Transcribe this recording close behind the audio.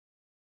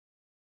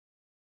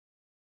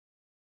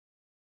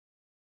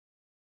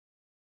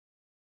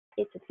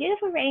It's a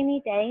beautiful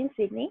rainy day in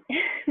Sydney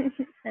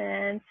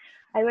and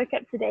I woke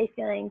up today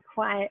feeling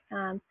quite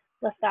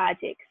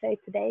lethargic. So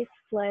today's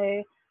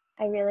flow,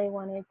 I really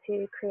wanted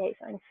to create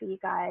something for you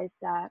guys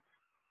that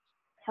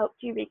helped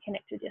you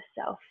reconnect with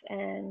yourself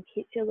and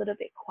keeps you a little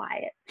bit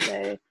quiet.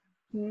 So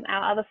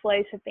our other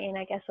flows have been,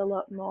 I guess, a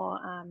lot more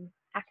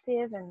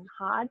active and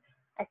hard.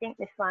 I think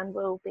this one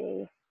will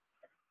be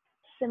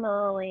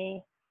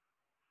similarly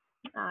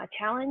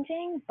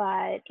challenging,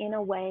 but in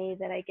a way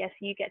that I guess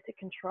you get to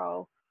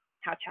control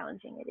how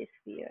challenging it is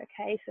for you.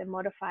 Okay, so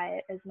modify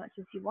it as much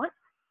as you want.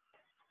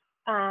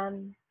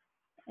 And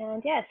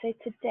yeah, so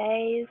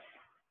today's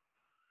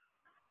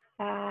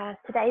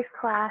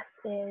class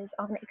is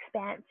on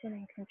expansion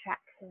and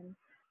contraction.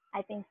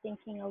 I've been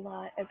thinking a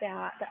lot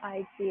about the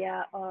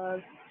idea of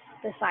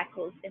the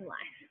cycles in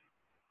life,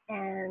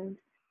 and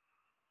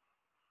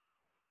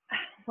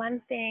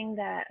something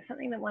that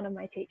one of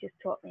my teachers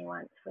taught me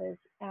once was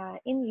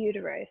in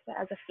utero, so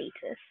as a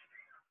fetus,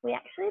 we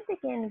actually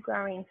begin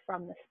growing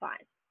from the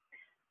spine.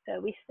 So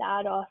we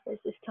start off as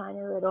this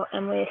tiny little,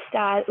 and we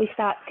start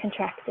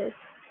contracted.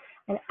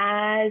 And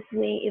as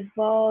we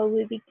evolve,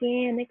 we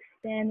begin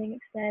expanding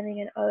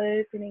and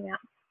opening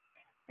up.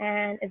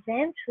 And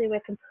eventually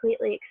we're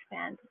completely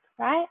expanded,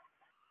 right?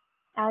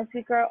 As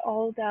we grow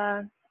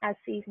older, as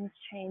seasons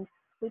change,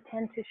 we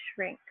tend to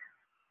shrink.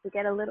 We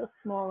get a little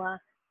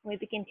smaller, and we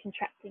begin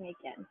contracting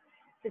again.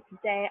 So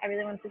today, I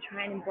really wanted to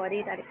try and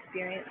embody that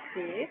experience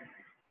for you.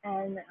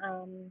 And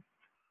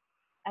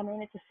I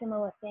mean, it's a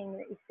similar thing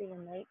that you see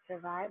in nature,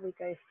 right? We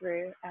go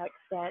through our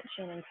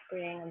expansion in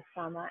spring and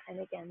summer, and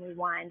again, we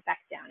wind back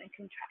down and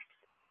contract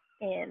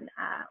in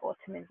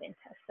autumn and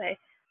winter. So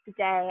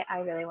today, I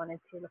really wanted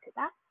to look at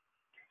that.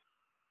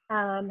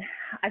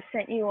 I've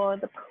sent you all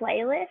the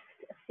playlist.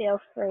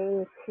 Feel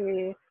free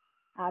to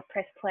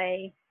press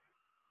play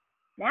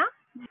now.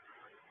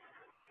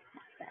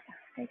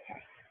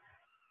 Okay.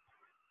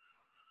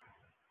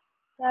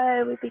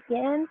 So we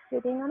begin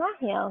sitting on our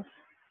heels,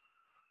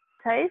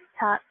 toes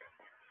tucked,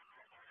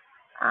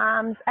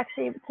 arms.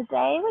 Actually,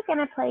 today we're going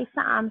to place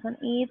the arms on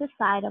either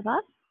side of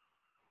us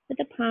with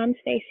the palms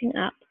facing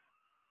up,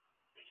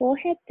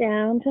 forehead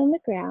down on the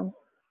ground.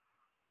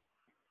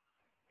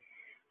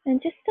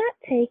 And just start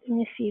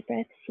taking a few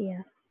breaths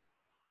here.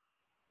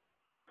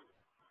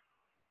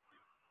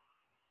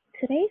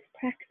 Today's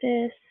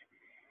practice,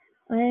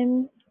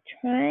 I'm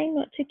trying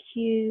not to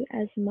cue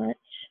as much,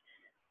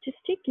 just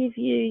to give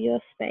you your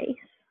space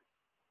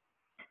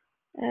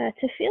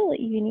to feel what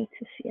you need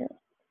to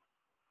feel.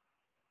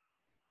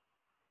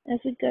 As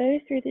we go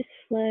through this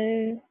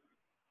flow,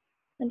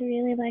 I'd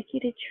really like you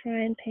to try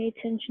and pay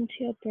attention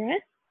to your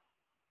breath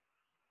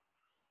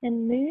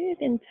and move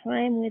in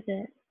time with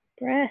it.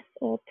 Breath,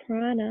 or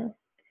prana,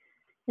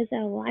 is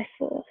our life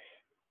force.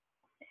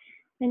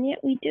 And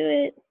yet we do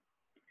it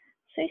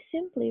so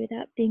simply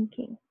without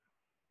thinking.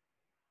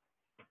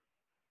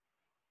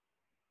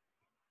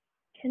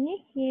 Can you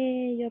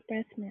hear your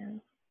breath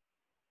now?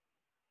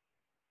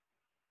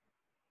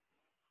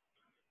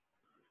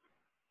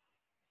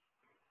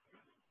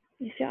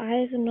 If your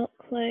eyes are not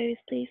closed,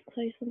 please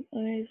close them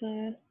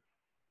over.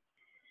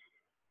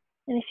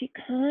 And if you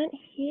can't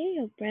hear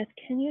your breath,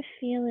 can you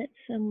feel it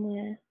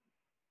somewhere?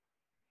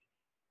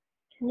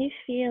 Can you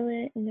feel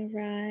it in the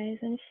rise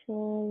and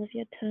fall of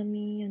your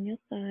tummy and your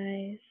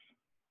thighs?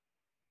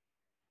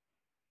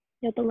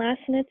 Your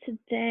balasana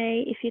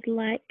today, if you'd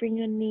like, bring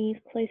your knees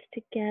close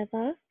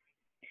together,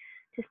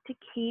 just to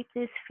keep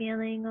this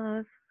feeling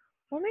of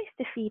almost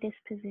a fetus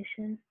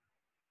position.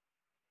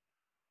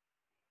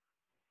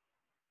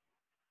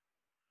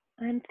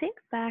 And think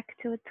back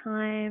to a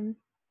time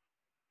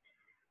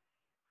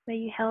where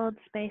you held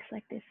space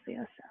like this for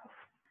yourself.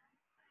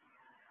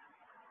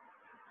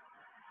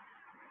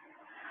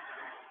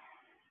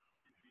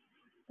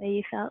 Where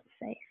you felt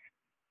safe.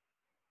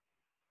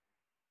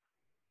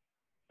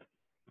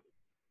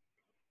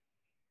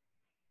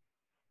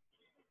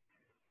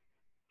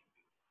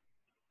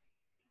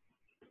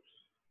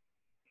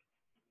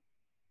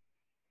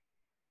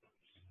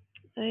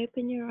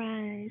 Open your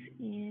eyes,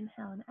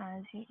 inhale, and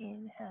as you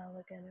inhale,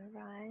 we're going to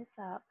rise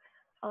up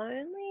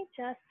only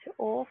just to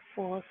all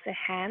fours. So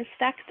hands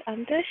stacked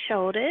under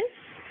shoulders,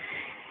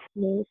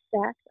 knees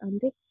stacked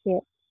under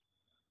hips.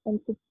 And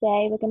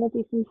today we're going to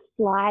do some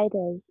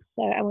sliders.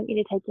 So I want you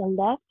to take your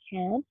left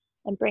hand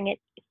and bring it,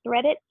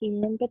 thread it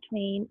in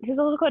between. This is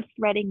also called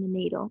threading the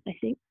needle, I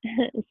think.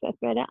 So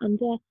thread it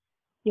under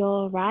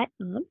your right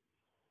arm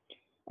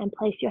and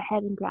place your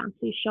head in ground.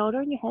 So your shoulder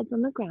and your head's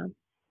on the ground,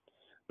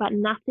 but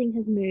nothing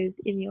has moved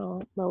in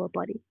your lower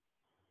body.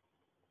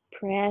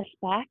 Press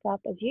back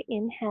up as you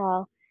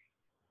inhale.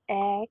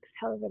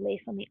 Exhale,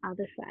 release on the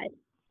other side.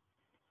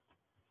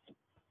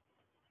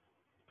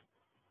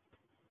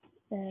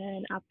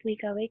 And up we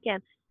go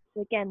again.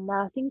 So again,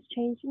 nothing's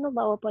changed in the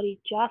lower body,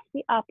 just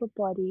the upper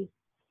body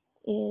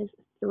is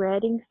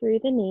threading through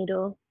the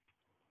needle.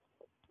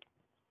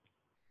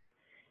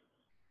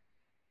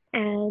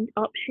 And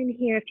option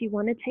here, if you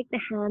want to take the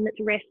hand that's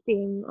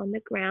resting on the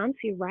ground,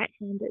 so your right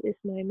hand at this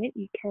moment,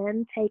 you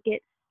can take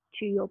it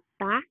to your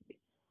back.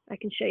 I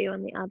can show you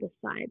on the other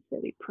side. So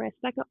we press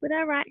back up with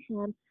our right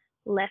hand,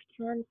 left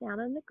hand down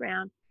on the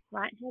ground,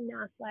 right hand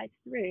now slides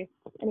through.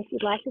 And if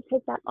you'd like to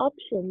take that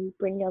option, you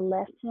bring your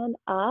left hand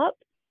up.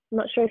 I'm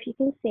not sure if you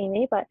can see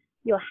me, but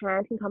your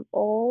hand can come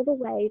all the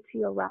way to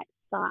your right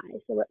thigh.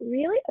 So we're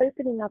really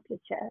opening up your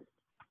chest.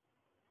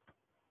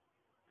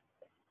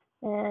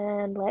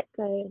 And let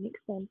go and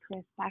extend,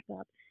 press back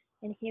up.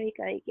 And here we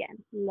go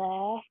again,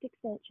 left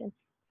extension.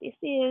 This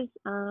is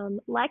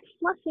like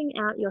flushing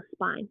out your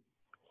spine,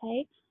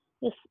 okay?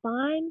 Your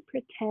spine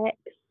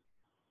protects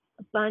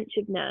a bunch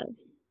of nerves.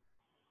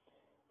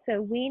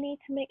 So we need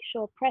to make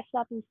sure, press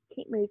up and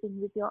keep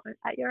moving with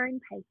at your own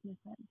pace, my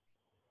friends.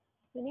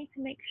 We need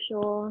to make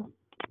sure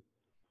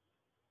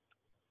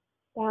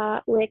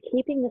that we're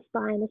keeping the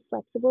spine as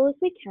flexible as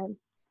we can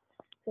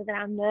so that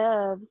our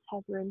nerves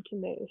have room to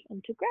move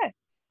and to grow.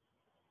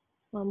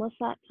 Almost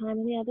that time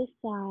on the other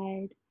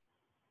side.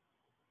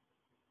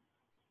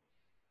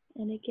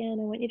 And again,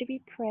 I want you to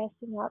be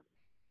pressing up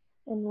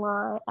in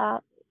line,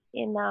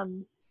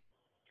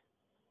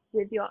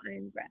 with your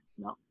own breath,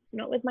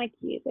 not with my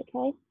cues,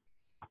 okay?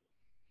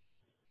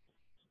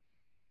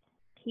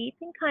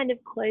 Keeping kind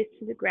of close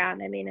to the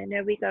ground. I mean, I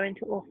know we go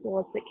into all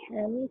fours, but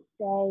can we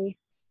stay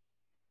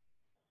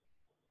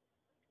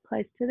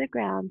close to the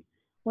ground?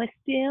 We're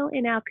still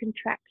in our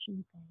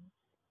contraction phase.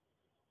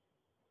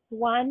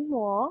 One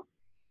more.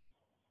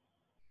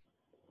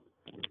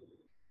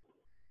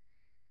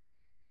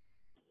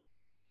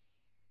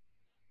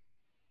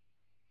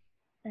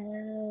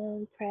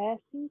 And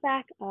pressing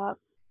back up,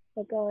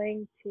 we're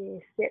going to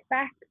sit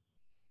back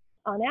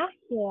on our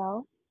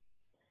heel.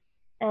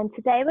 And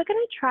today we're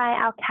going to try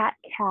our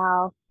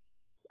cat-cow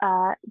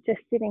just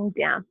sitting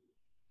down.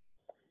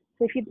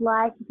 So if you'd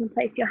like, you can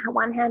place your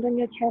one hand on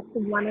your chest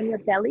and one on your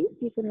belly so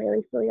you can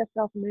really feel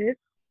yourself move,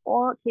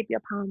 or keep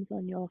your palms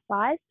on your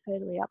thighs,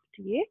 totally up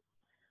to you.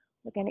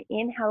 We're going to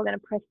inhale, we're going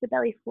to press the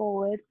belly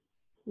forward,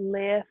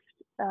 lift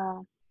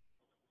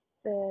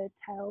the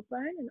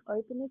tailbone and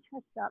open the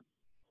chest up.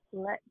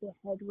 Let the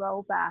head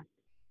roll back.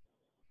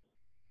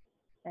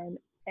 And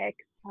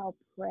exhale,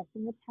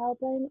 pressing the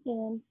tailbone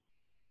in.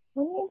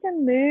 We need to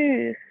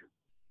move.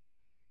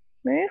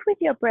 Move with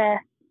your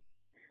breath.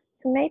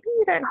 So maybe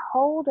you don't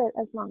hold it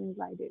as long as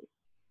I do.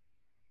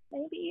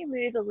 Maybe you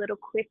move a little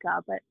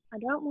quicker, but I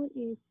don't want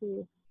you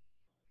to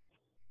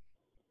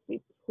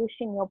be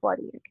pushing your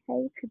body,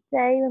 okay?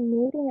 Today we're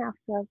meeting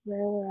ourselves where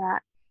we're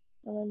at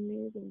and we're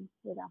moving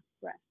with our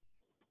breath.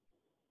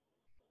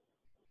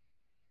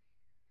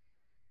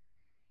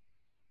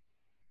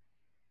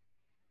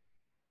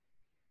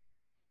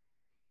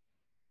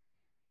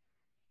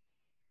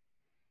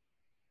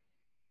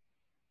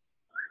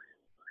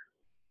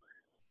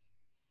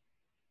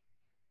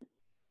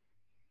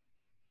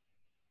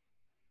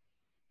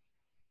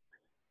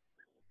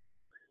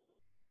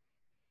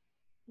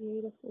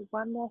 Beautiful.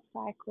 One more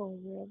cycle.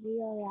 Wherever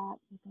you're at,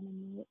 we're going to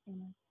meet in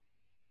a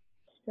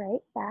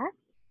straight back.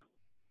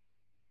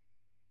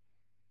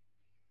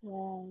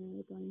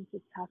 We're going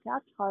to tuck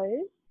our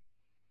toes.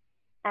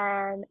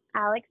 And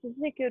Alex, this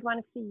is a good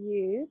one for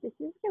you. This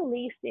is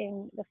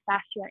releasing the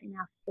fascia in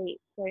our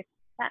feet. So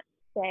that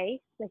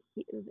space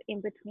in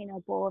between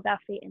our ball of our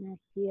feet and our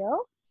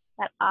heel,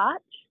 that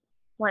arch,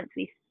 once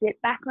we sit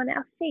back on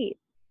our feet,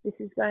 this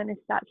is going to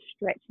start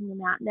stretching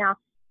them out. Now,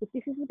 if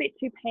this is a bit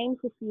too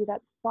painful for you,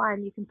 that's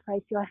fine. You can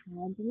place your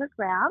hands on the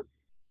ground.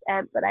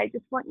 But I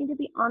just want you to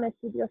be honest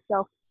with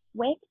yourself.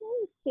 Where can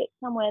you sit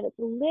somewhere that's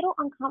a little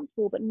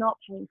uncomfortable but not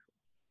painful?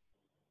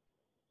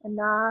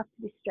 Enough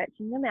to be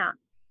stretching them out.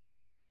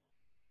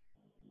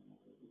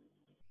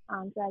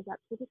 Arms rise up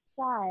to the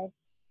sky.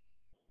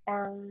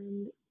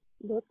 And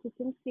look, you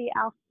can see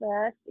our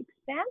first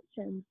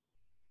expansion.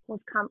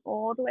 We've come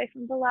all the way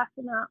from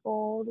Balasana,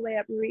 all the way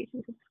up,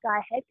 reaching to the sky.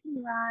 Head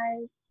can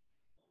rise,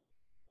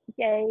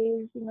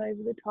 gazing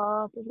over the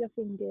top of your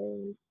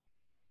fingers.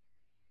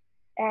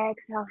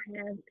 Exhale,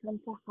 hands come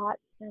to heart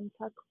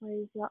center.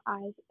 Close your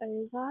eyes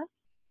over.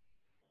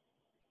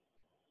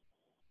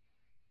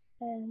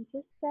 And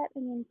just set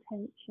an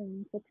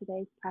intention for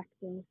today's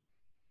practice.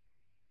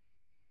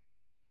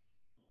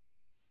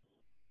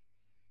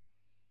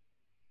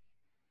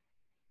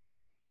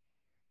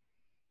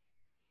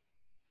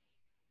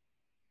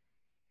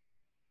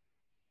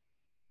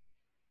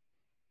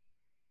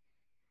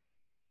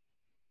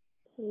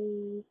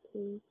 Please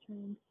try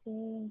and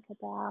think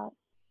about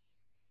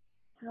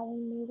how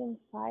we move in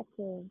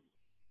cycles.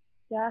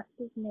 Just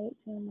as nature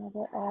and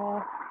Mother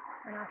Earth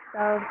and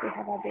ourselves, we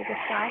have our bigger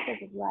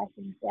cycles of life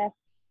and death.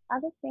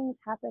 Other things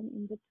happen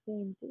in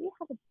between. So we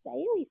have a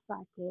daily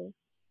cycle,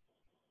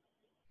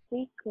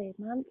 weekly,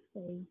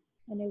 monthly.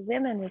 I know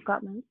women, we've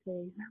got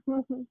monthly.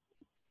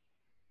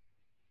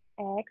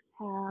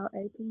 Exhale,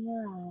 open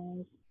your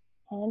eyes.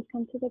 Hands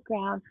come to the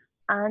ground.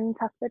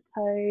 Untuck the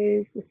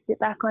toes. We sit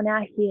back on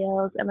our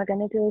heels, and we're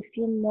going to do a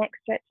few neck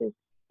stretches.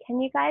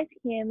 Can you guys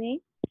hear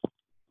me?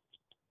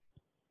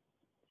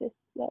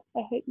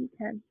 I hope you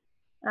can.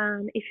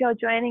 If you're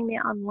joining me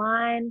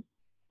online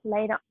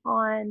later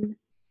on,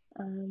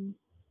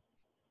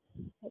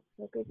 That's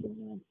so good. Give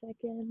me 1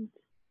 second.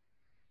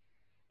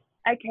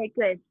 Okay,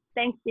 good.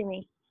 Thanks,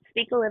 Jimmy.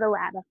 Speak a little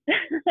louder.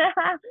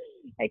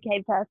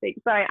 Okay,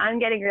 perfect. Sorry, I'm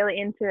getting really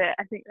into it.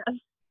 I think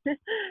that's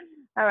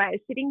all right.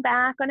 Sitting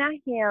back on our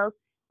heels,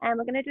 and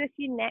we're going to do a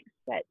few neck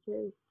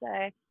stretches.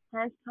 So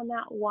hands come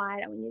out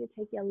wide. I want you to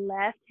take your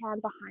left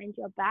hand behind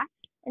your back,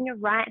 and your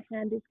right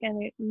hand is going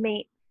to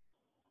meet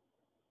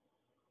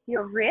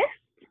your wrist,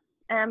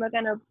 and we're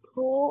going to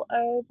pull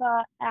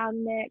over our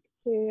neck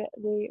to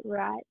the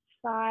right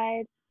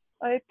side,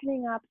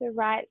 opening up the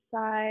right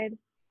side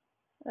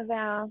of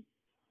our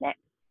neck.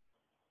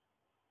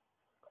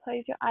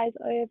 Close your eyes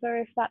over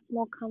if that's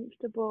more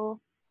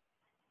comfortable.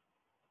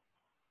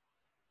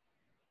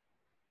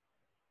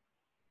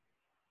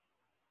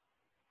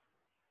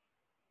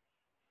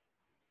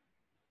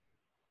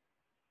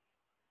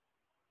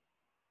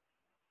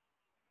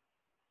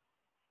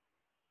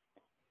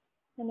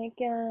 And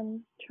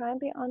again, try and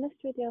be honest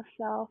with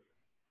yourself.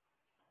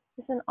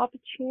 It's an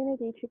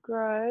opportunity to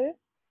grow,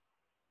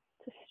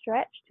 to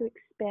stretch, to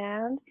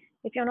expand.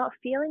 If you're not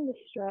feeling the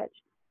stretch,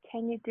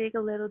 can you dig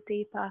a little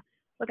deeper?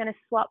 We're going to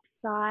swap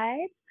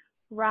sides.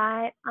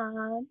 Right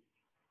arm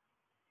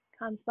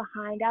comes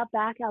behind our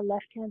back, our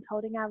left hand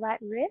holding our right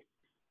wrist.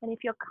 And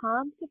if you're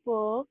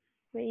comfortable,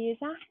 we use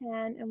our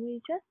hand and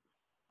we just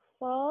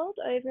fold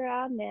over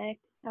our neck,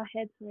 our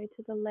head, sorry,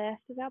 to the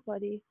left of our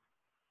body.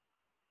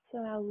 So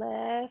our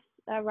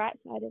right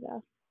side of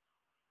our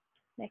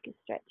neck is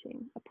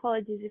stretching.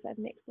 Apologies if I've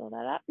mixed all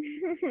that up,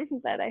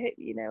 but I hope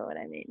you know what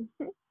I mean.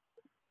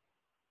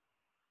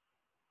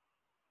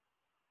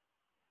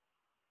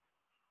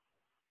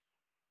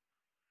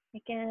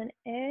 Again,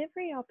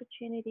 every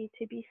opportunity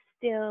to be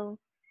still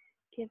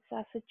gives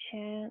us a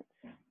chance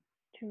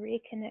to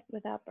reconnect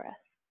with our breath,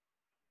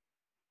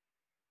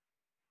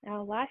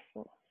 our life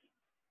force.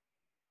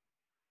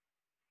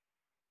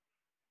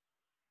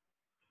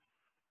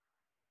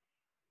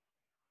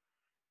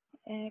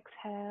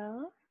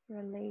 Exhale,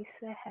 release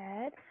the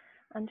head.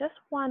 And just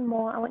one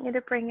more, I want you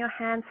to bring your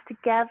hands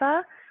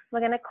together. We're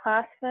going to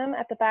clasp them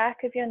at the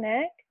back of your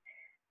neck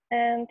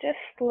and just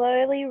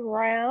slowly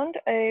round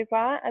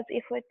over as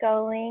if we're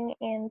going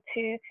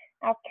into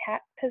our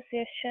cat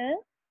position.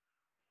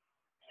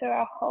 So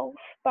our whole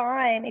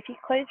spine, if you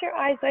close your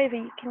eyes over,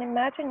 you can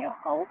imagine your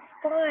whole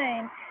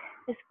spine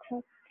is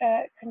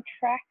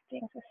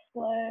contracting, so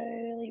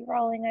slowly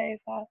rolling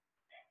over.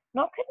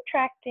 Not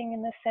contracting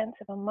in the sense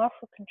of a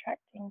muscle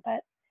contracting,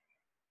 but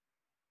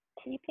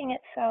keeping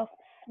itself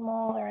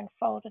smaller and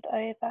folded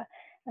over.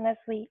 And as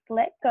we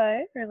let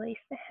go, release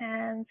the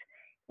hands,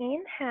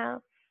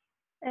 inhale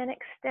and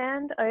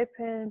extend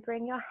open.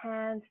 Bring your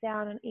hands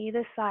down on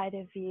either side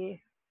of you.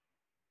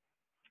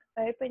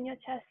 Open your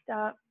chest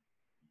up.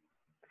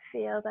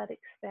 Feel that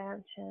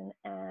expansion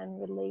and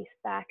release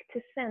back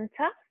to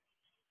center.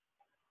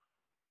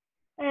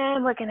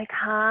 And we're going to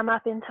come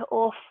up into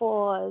all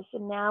fours.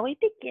 And now we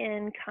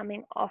begin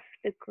coming off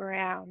the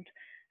ground.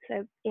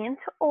 So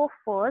into all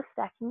fours,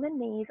 stacking the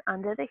knees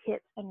under the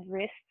hips and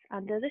wrists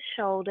under the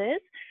shoulders.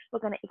 We're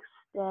going to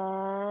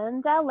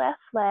extend our left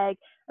leg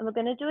and we're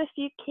going to do a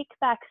few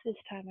kickbacks this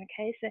time,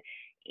 okay? So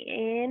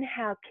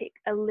inhale, kick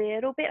a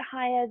little bit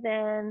higher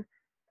than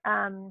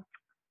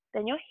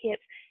your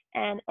hips,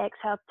 and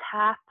exhale,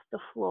 tap the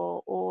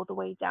floor all the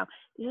way down.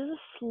 This is a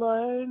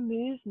slow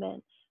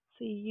movement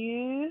for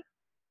you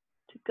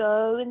to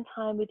go in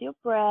time with your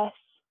breath.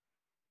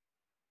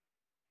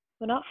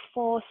 We're not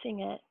forcing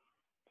it.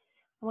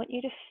 I want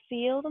you to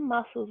feel the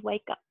muscles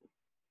wake up.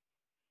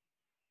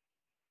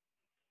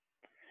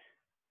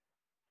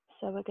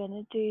 So we're going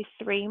to do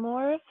 3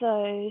 more of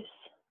those.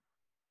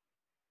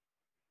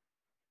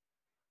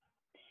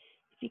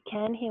 If you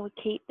can here, we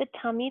keep the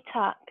tummy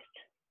tucked.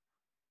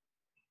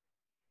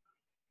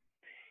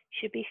 You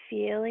should be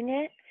feeling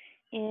it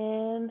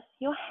in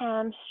your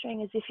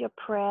hamstring as if you're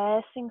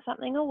pressing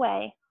something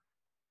away.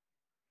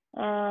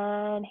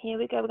 And here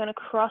we go, we're going to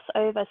cross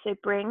over. So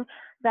bring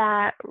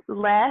that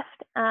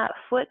left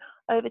foot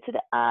over to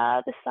the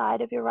other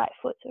side of your right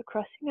foot. So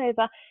crossing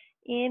over,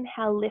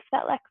 inhale, lift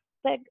that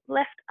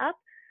left up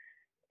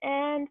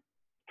and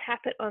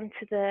tap it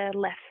onto the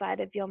left side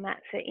of your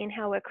mat. So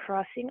inhale, we're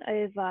crossing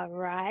over,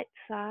 right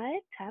side,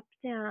 tap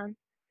down.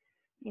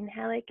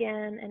 Inhale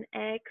again and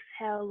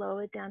exhale,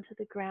 lower down to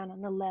the ground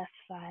on the left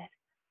side.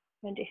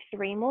 I'm going to do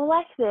 3 more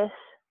like this.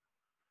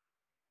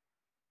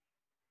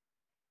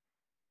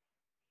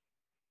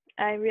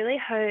 I really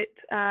hope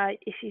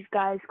if you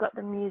guys got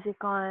the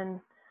music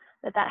on,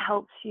 that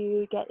helps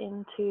you get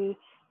into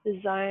the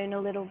zone a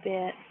little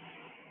bit.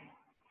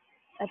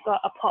 I've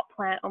got a pot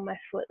plant on my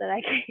foot that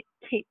I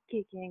keep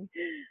kicking.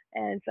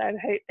 And so I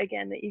hope,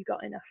 again, that you've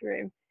got enough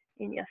room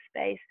in your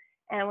space.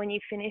 And when you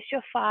finish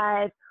your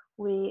 5,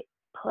 we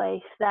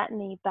place that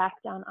knee back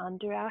down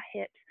under our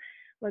hips.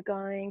 We're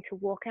going to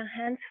walk our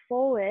hands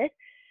forward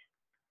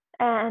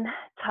and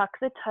tuck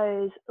the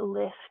toes,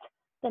 lift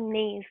the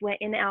knees. We're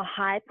in our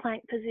high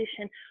plank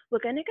position. We're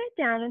going to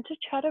go down into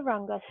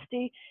chaturanga.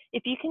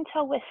 If you can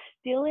tell, we're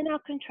still in our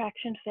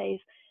contraction phase.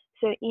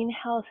 So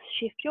inhale,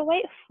 shift your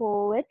weight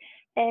forward.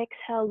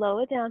 Exhale,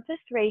 lower down for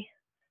 3,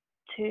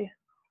 2,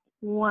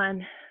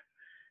 1.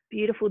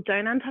 Beautiful.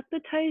 Don't untuck the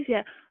toes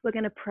yet. We're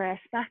going to press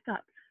back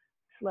up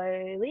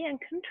slowly and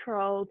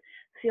controlled.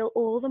 Feel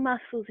all the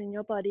muscles in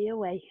your body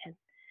awaken.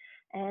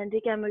 And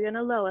again, we're going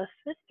to lower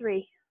for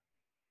 3,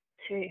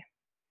 2,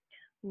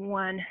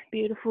 1.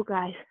 Beautiful,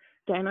 guys.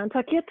 Don't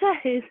untuck your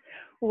toes.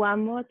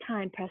 One more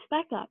time. Press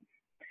back up.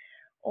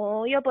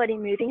 All your body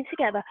moving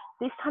together.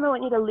 This time I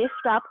want you to lift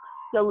up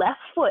your left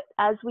foot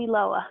as we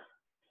lower.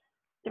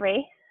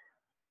 3,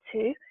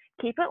 2,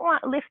 keep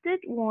it lifted.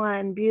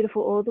 1,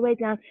 beautiful, all the way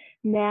down.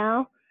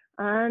 Now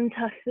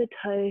untuck the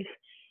toes,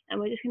 and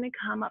we're just going to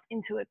come up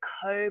into a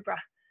cobra.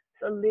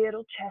 So a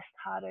little chest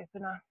heart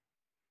opener.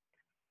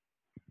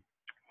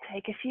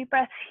 Take a few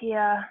breaths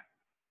here.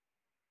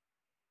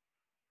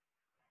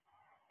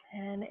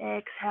 And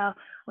exhale.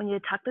 When you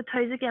tuck the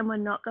toes again, we're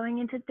not going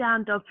into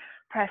down dog.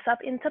 Press up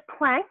into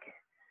plank.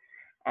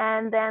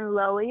 And then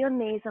lower your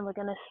knees, and we're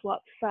going to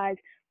swap sides.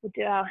 We'll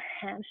do our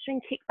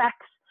hamstring kickbacks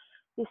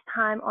this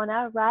time on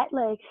our right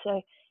leg.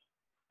 So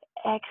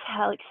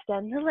exhale,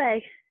 extend the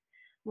leg.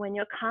 When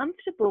you're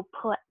comfortable,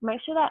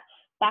 make sure that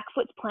back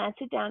foot's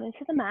planted down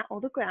into the mat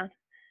or the ground.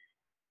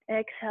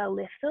 Exhale,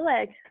 lift the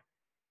leg.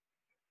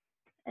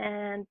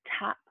 And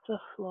tap the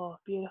floor.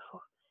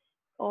 Beautiful.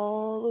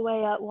 All the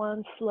way up,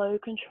 one slow,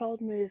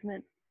 controlled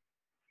movement.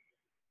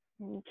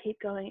 And keep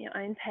going at your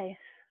own pace.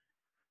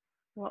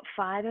 We want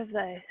 5 of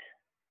those.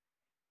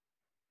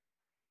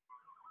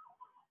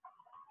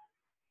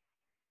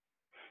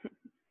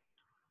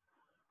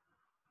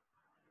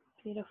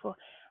 Beautiful.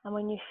 And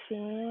when you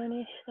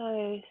finish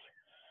those,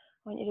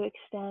 I want you to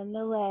extend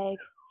the leg.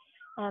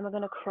 And we're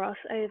going to cross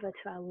over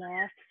to our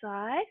left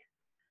side.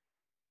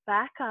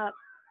 Back up,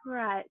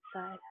 right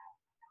side.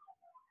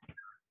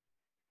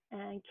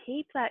 And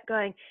keep that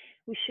going.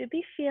 We should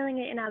be feeling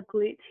it in our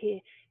glutes here.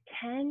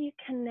 Can you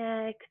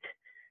connect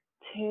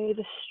to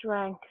the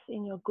strength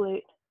in your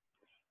glute?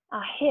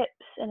 Our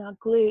hips and our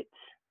glutes,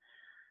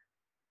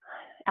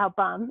 our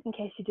bum, in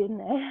case you didn't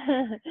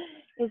know,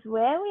 is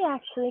where we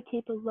actually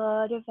keep a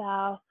lot of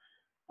our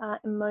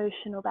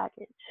emotional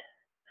baggage.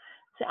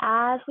 So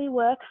as we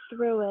work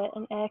through it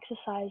and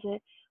exercise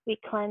it, we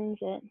cleanse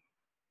it.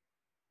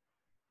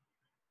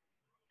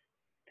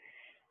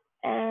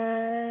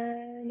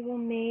 And we'll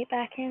meet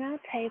back in our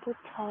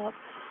tabletop.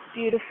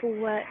 Beautiful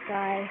work,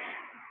 guys.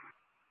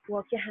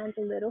 Walk your hands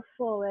a little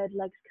forward,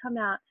 legs come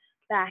out,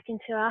 back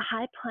into our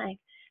high plank.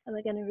 And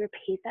we're going to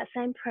repeat that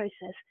same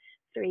process.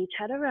 3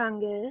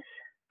 chaturangas.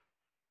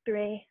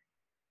 3,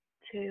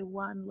 2,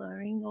 1,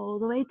 lowering all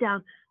the way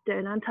down.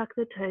 Don't untuck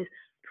the toes.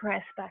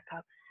 Press back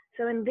up.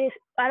 So in this,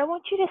 I don't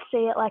want you to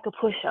see it like a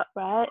push-up,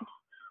 right?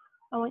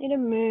 I want you to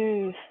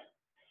move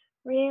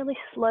really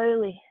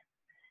slowly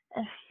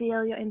and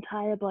feel your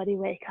entire body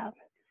wake up.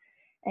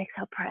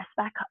 Exhale, press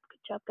back up.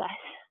 Good job, guys.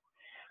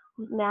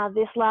 Now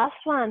this last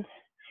one,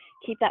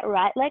 keep that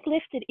right leg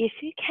lifted if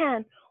you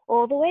can,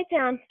 all the way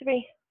down.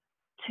 3,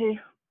 2,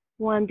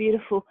 1,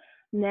 beautiful.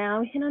 Now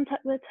we can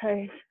untuck the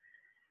toes.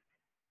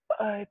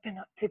 Open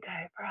up to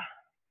cobra.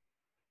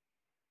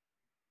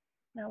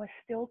 Now we're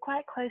still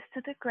quite close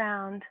to the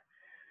ground.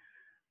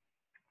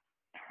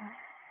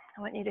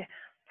 I want you to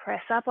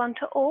press up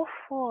onto all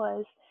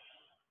 4s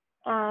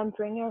and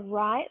bring your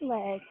right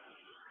leg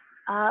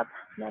up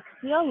next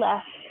to your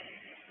left.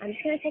 I'm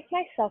just going to take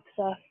my socks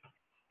off,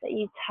 but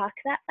you tuck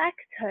that back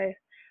toe,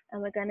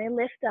 and we're going to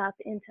lift up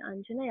into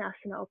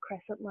Anjaneyasana or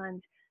crescent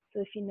lunge. So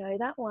if you know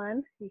that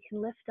one, you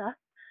can lift up.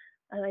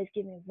 Otherwise,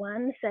 give me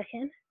 1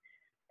 second.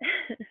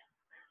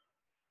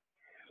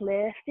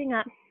 Lifting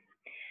up.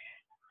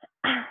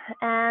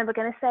 And we're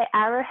going to say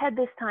arrowhead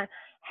this time.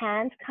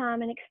 Hands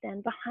come and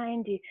extend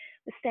behind you.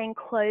 We're staying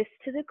close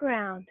to the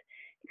ground.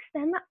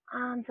 Extend the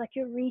arms like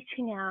you're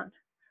reaching out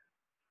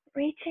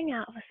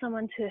for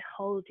someone to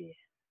hold you.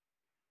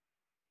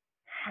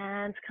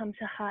 Hands come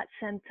to heart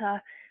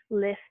center.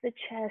 Lift the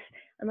chest.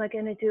 And we're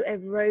going to do a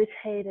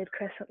rotated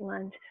crescent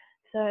lunge.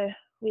 So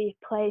we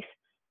place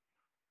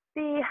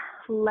the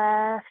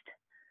left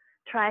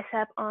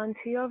tricep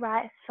onto your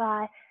right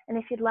thigh. And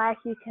if you'd like,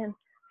 you can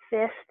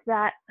fist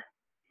that.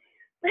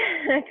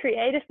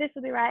 Create a fist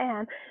with your right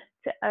hand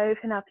to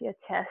open up your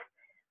chest.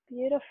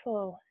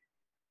 Beautiful.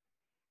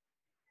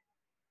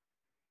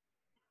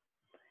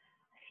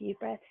 A few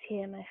breaths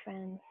here, my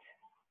friends.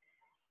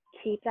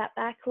 Keep that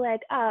back leg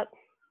up.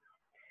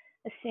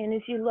 As soon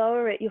as you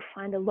lower it, you'll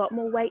find a lot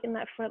more weight in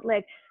that front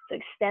leg. So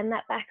extend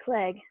that back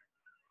leg.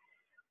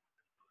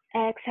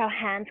 Exhale,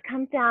 hands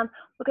come down.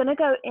 We're going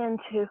to go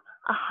into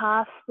a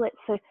half split.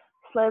 So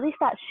slowly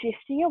start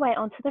shifting your weight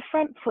onto the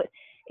front foot.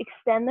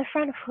 Extend the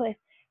front foot,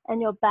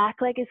 and your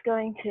back leg is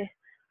going to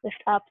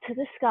lift up to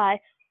the sky.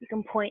 You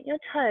can point your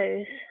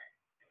toes.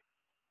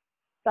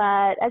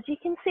 But as you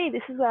can see,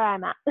 this is where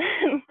I'm at.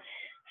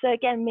 So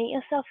again, meet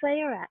yourself where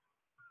you're at.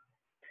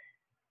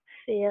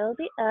 Feel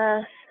the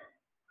earth.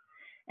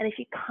 And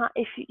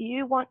if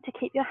you want to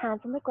keep your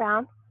hands on the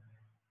ground,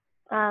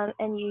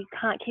 and you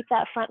can't keep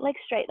that front leg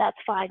straight, that's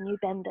fine. You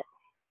bend it.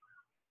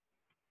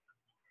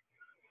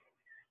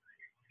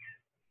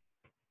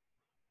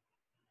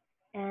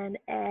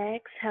 And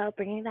exhale,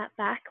 bringing that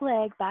back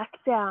leg back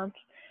down.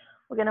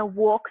 We're going to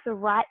walk the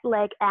right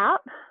leg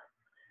out.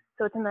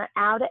 So it's on the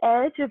outer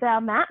edge of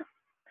our mat.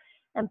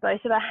 And both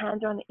of our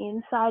hands are on the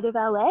inside of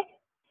our leg.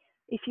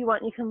 If you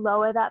want, you can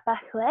lower that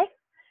back leg.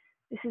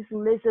 This is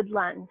lizard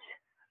lunge,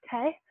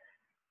 okay?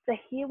 So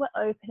here we're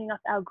opening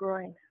up our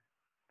groin.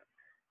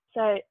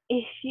 So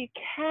if you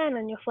can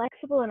and you're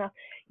flexible enough,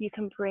 you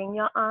can bring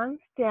your arms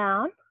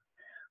down.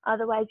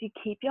 Otherwise, you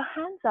keep your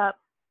hands up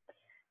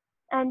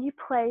and you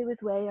play with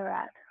where you're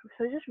at.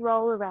 So just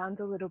roll around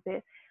a little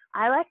bit.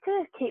 I like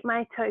to keep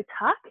my toe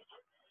tucked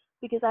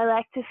because I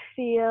like to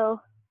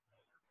feel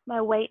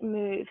my weight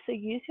move. So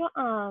use your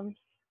arms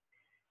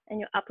and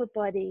your upper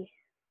body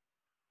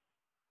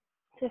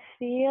to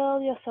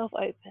feel yourself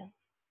open.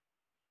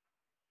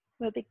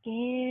 We're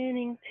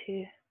beginning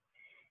to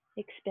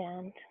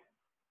expand.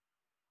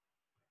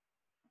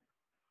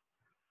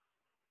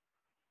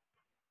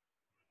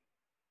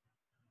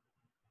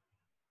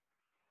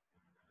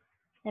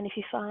 And if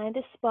you find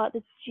a spot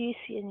that's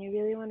juicy and you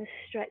really want to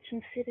stretch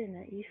and sit in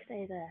it, you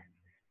stay there.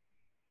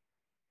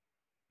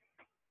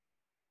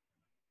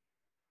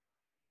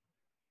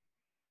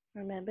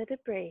 Remember to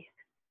breathe.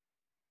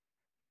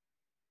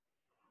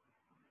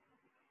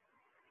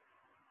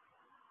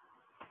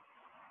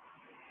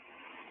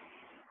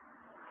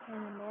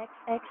 And the next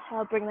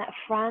exhale, bring that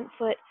front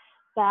foot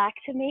back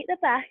to meet the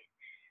back.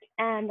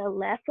 And the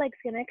left leg's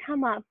going to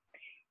come up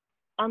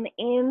on the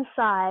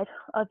inside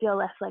of your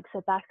left leg.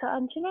 So back to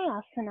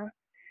Anjaneyasana.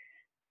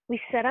 We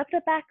set up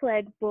the back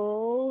leg,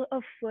 ball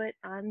of foot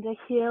under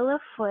heel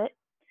of foot.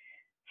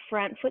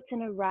 Front foot's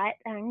in a right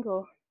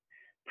angle.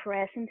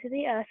 Press into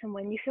the earth. And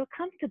when you feel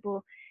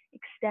comfortable,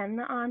 extend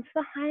the arms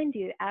behind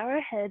you.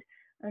 Arrowhead,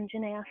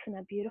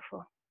 Anjaneyasana.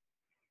 Beautiful.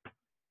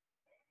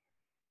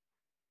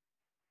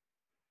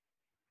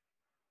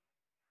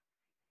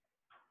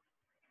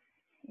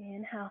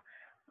 Inhale,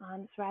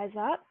 arms rise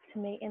up to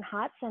meet in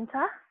heart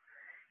center.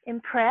 In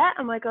prayer,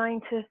 and we're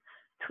going to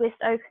twist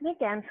open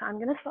again. So I'm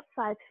going to swap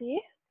sides for you.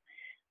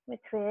 We're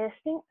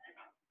twisting,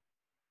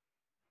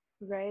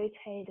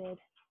 rotated.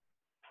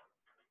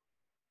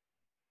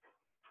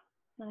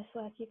 Nice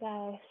work, you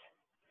guys.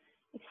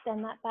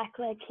 Extend that back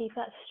leg, keep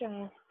that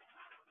strength.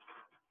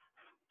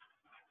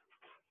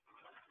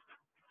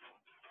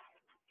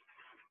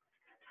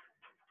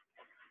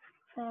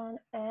 And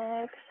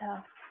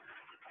exhale,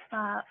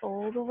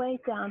 all the way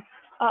down.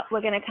 Up,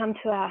 we're going to come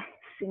to our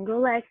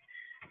single leg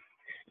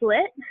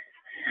split.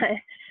 So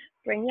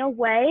bring your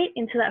weight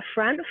into that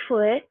front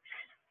foot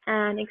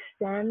and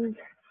extend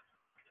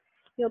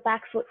your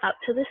back foot up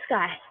to the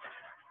sky.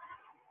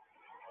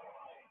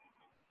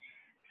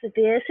 So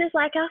this is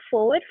like our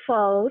forward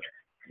fold,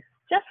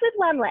 just with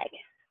one leg.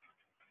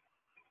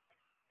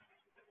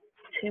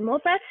 2 more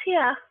breaths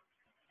here.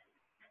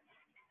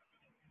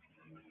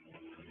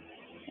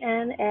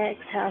 And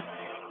exhale,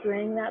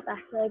 bring that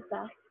back leg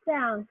back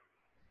down.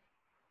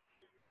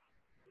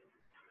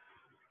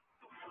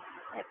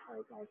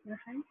 Exhale, guys, my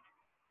friends.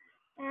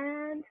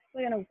 And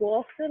we're going to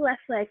walk the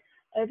left leg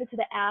over to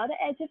the outer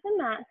edge of the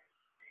mat.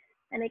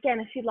 And again,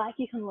 if you'd like,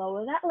 you can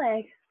lower that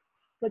leg.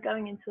 We're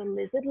going into a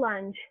lizard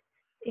lunge.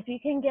 If you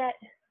can get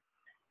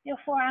your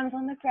forearms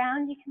on the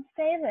ground, you can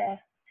stay there.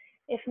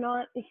 If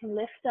not, you can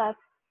lift up.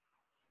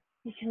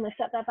 You can lift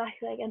up that back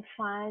leg and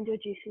find your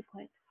juicy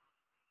point.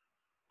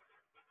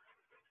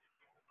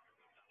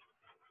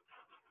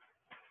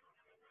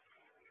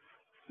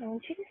 I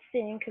want you to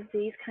think of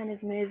these kind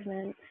of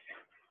movements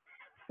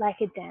like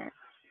a dance.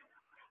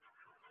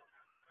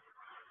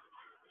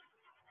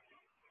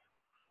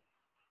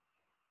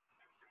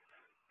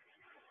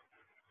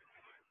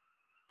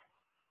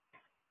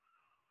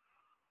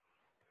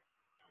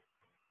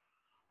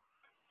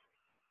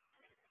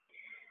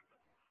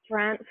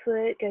 Front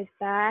foot goes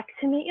back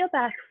to meet your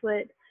back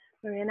foot.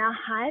 We're in our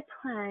high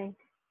plank.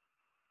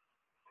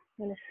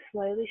 I'm going to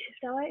slowly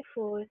shift our weight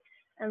forward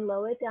and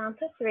lower down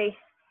for 3,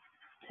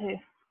 2,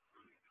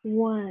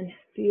 1.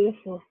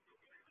 Beautiful.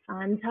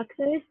 Untuck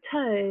those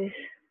toes,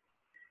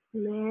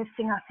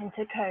 lifting up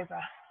into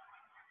cobra.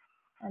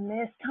 And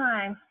this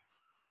time,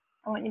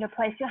 I want you to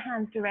place your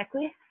hands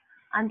directly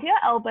under your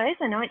elbows.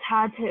 I know it's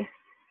hard to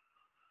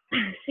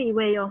see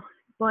where your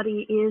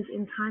body is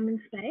in time and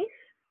space,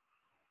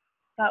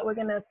 but we're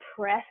going to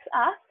press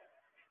up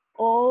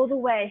all the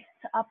way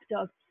to up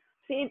dog.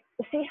 See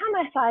how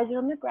my thighs are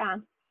on the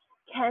ground?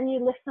 Can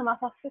you lift them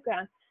up off the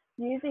ground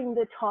using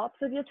the tops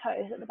of your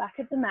toes at the back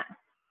of the mat,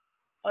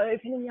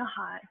 opening your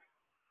heart,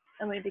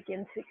 and we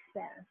begin to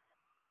expand.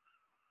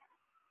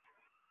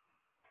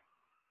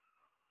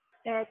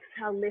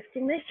 Exhale,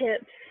 lifting the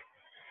hips,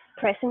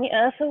 pressing the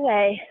earth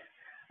away,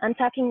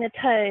 untucking the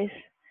toes,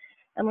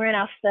 and we're in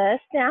our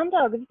first down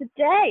dog of the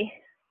day.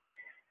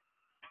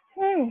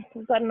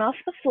 We've gotten off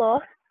the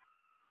floor.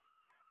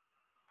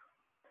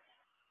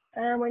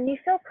 And when you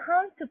feel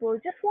comfortable,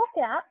 just walk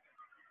out,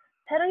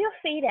 pedal your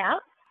feet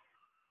out.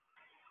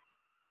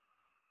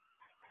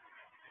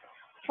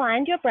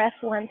 Find your breath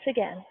once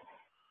again.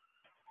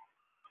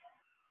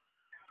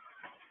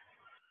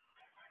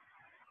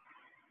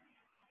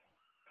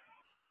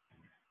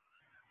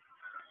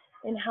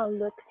 Inhale,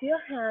 look to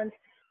your hands.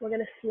 We're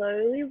going to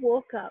slowly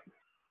walk up.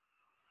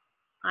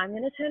 I'm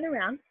going to turn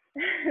around,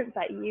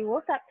 but you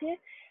walk up here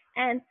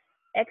and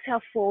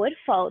exhale, forward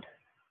fold.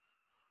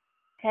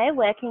 Okay,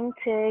 working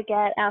to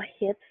get our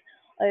hips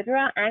over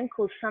our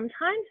ankles.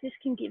 Sometimes this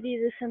can give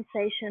you the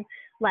sensation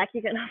like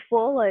you're going to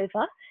fall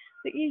over,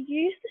 but you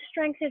use the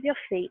strength of your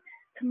feet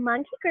to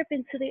monkey grip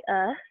into the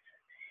earth.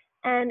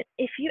 And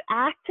if you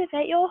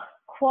activate your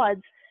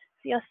quads,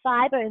 so your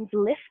thigh bones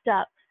lift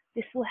up,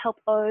 this will help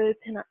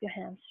open up your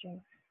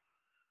hamstrings.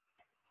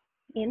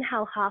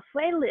 Inhale,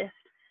 halfway lift,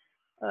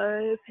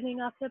 opening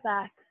up the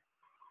back,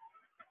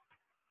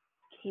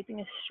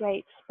 keeping a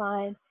straight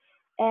spine.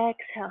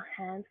 Exhale,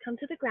 hands come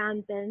to the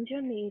ground, bend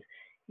your knees.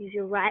 Use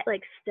your right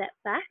leg, step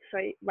back,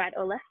 sorry, right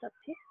or left, up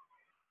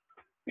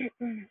to you.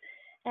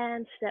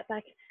 And step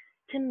back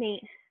to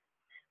meet.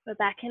 We're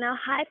back in our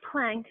high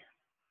plank.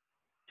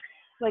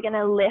 We're going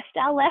to lift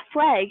our left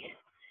leg.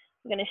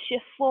 We're going to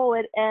shift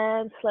forward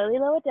and slowly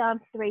lower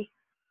down. 3,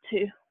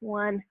 2,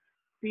 1.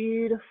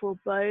 Beautiful.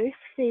 Both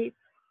feet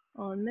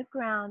on the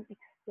ground.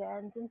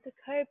 Extend into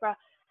cobra.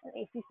 And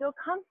if you feel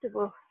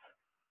comfortable,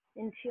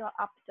 into your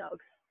up dog.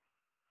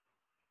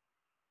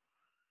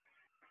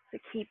 So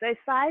keep those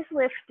thighs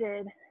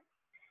lifted.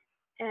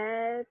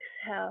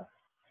 Exhale.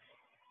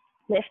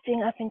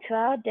 Lifting up into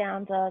our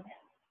down dog.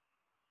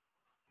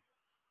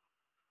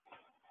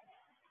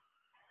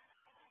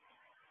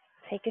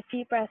 Take a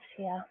few breaths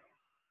here.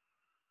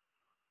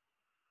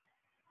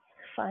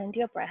 Find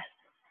your breath.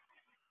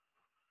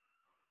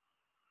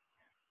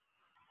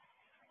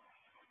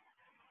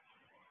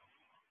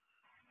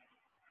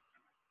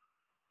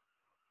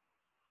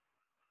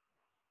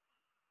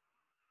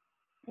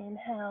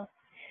 Inhale.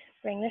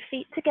 Bring the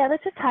feet together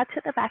to touch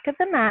at the back of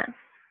the mat.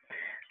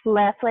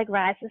 Left leg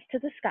rises to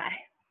the sky.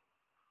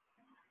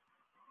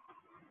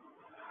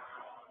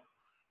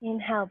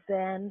 Inhale,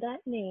 bend that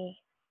knee.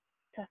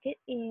 Tuck it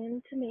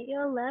in to meet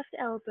your left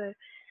elbow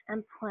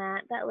and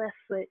plant that left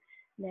foot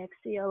next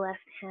to your left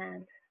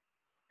hand.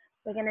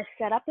 We're going to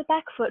set up the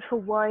back foot for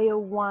warrior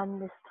one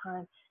this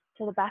time.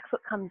 So the back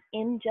foot comes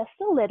in just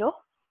a little.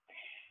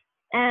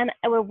 And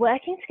we're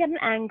working to get an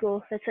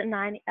angle that's at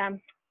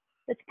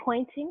that's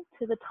pointing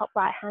to the top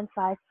right hand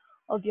side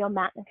of your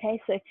mat.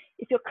 Okay, so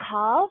if your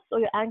calves or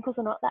your ankles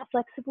are not that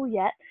flexible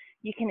yet,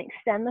 you can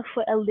extend the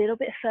foot a little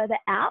bit further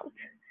out,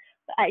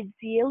 but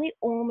ideally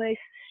almost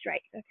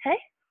straight. Okay.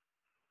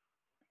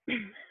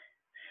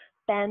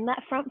 Bend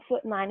that front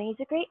foot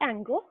 90-degree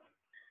angle.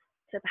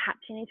 So perhaps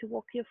you need to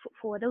walk your foot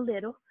forward a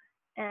little.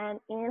 And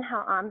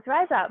inhale, arms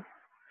rise up.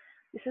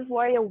 This is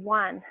warrior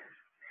one.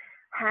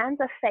 Hands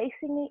are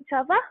facing each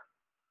other,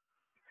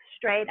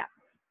 straight up.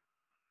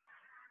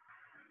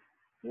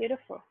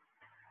 Beautiful.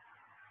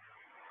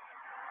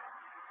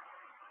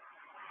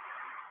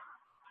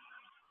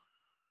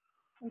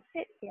 And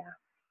sit here.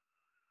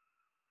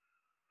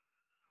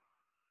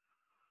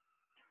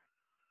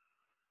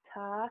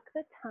 Tuck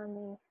the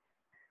tummy,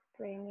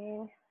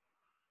 bringing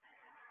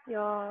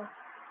your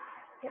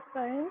hip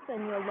bones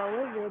and your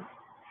lower ribs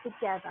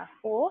together,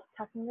 or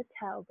tucking the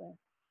tailbone.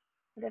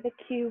 Whatever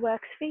cue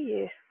works for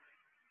you.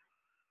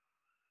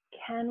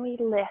 Can we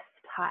lift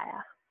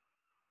higher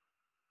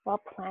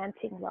while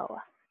planting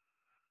lower?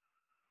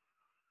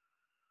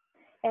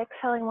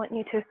 Exhaling, I want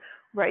you to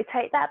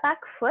rotate that back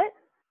foot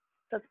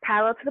so it's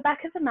parallel to the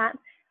back of the mat,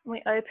 and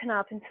we open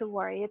up into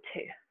warrior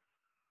two.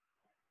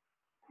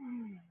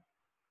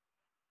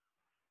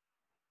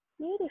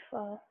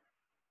 Beautiful.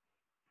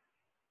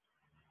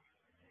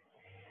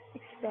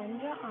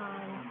 Extend your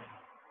arms.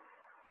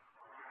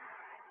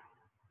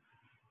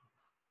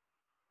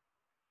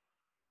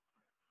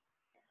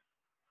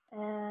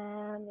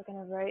 And we're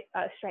going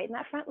to straighten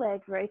that front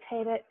leg,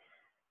 rotate it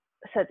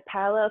so it's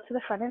parallel to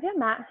the front of your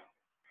mat.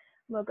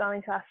 We'll go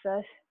into our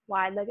first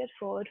wide-legged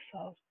forward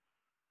fold.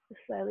 So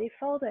slowly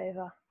fold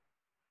over,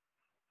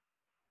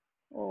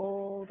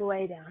 all the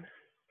way down.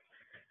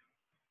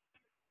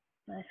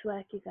 Nice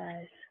work, you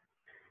guys.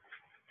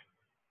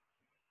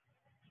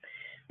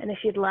 And if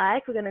you'd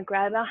like, we're going to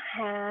grab our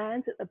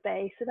hands at the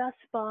base of our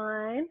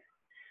spine.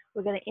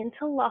 We're going to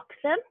interlock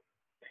them.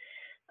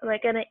 And we're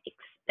going to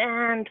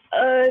expand,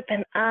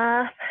 open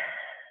up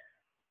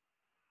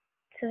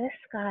to the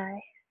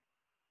sky.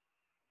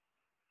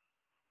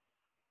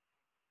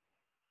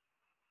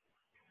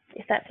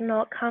 If that's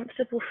not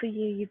comfortable for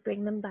you, you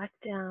bring them back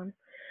down.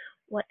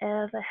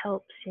 Whatever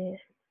helps you.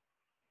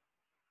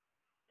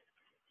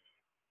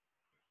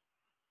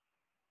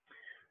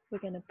 We're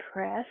going to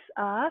press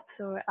up,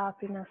 so we're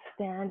up in a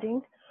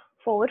standing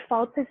forward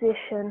fold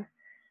position.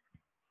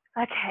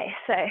 Okay,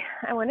 so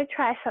I want to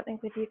try something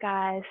with you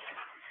guys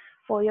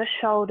for your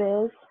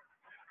shoulders.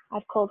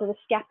 I've called it a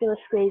scapular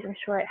squeeze. I'm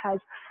sure it has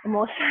a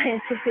more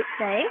scientific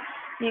name.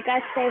 You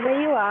guys stay where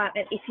you are,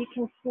 and if you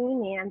can see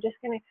me, I'm just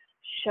going to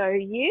show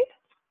you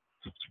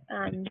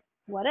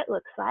what it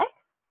looks like.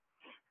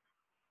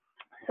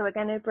 So we're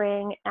going to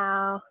bring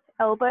our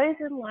elbows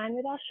in line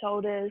with our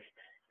shoulders.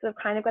 So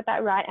we've kind of got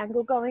that right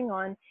angle going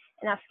on.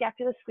 And our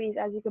scapular squeeze,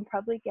 as you can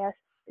probably guess,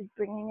 is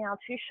bringing our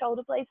two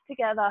shoulder blades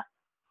together,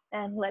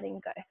 and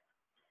letting go.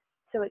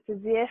 So it's as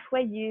if we're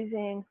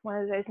using one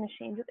of those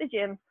machines at the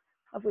gym,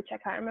 of which I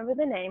can't remember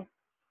the name.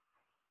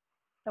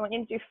 I want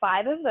you to do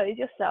 5 of those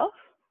yourself.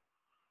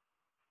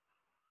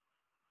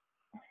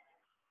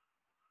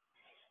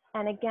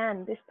 And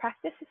again, this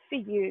practice is for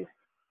you.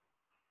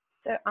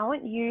 So I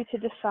want you to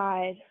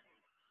decide,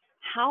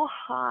 how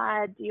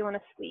hard do you want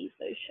to squeeze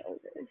those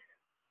shoulders?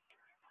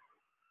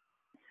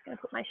 Just going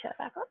to put my shirt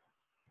back on.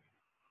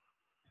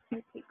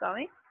 And keep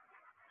going.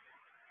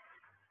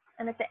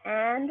 And at the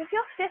end of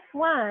your 5th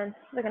one,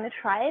 we're going to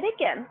try it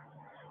again.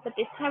 But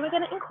this time we're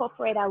going to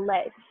incorporate our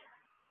legs.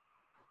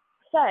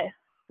 So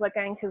we're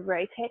going to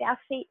rotate our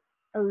feet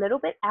a little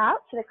bit out,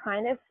 so they're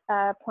kind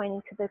of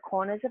pointing to the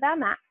corners of our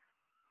mat.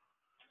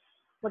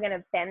 We're going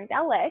to bend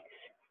our legs.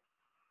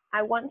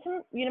 I want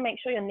you to make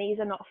sure your knees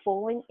are not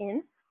falling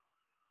in.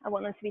 I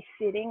want them to be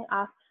sitting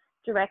up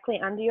directly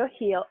under your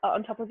heel,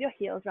 on top of your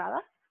heels rather.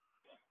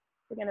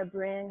 We're going to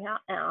bring our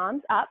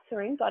arms up, so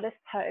we're in goddess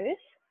pose.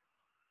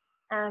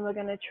 And we're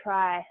going to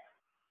try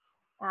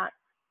out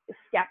the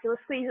scapular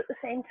squeeze at the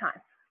same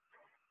time.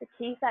 So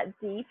keep that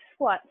deep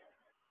squat.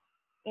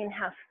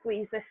 Inhale,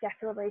 squeeze the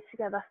scapular blades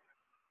together.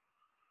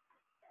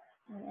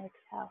 And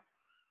exhale.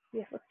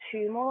 Beautiful.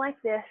 2 more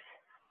like this.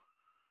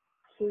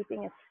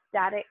 Keeping a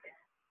static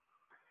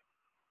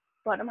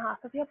bottom half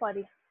of your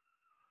body.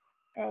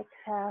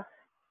 Exhale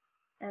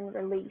and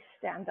release,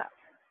 stand up.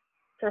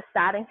 So we're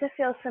starting to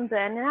feel some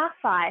burn in our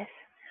thighs.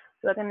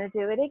 So we're going to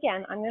do it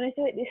again. I'm going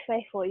to do it this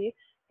way for you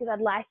because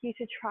I'd like you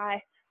to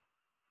try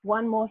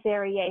one more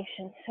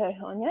variation. So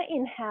on your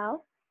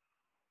inhale,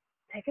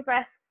 take a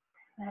breath,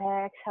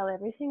 exhale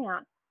everything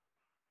out.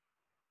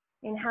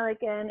 Inhale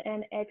again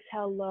and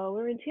exhale,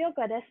 lower into your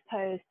goddess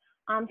pose.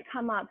 Arms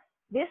come up.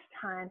 This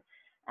time,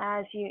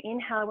 as you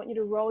inhale, I want you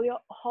to roll your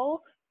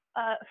whole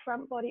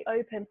front body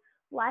open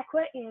like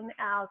we're in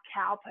our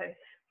cow pose.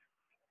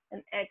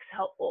 And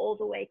exhale all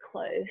the way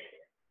closed.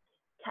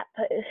 Cat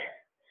pose.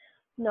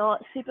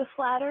 Not super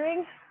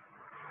flattering,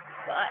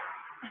 but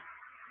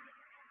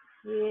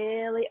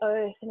really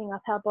opening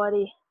up our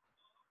body.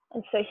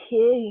 And so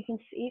here you can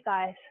see,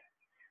 guys,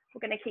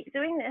 we're going to keep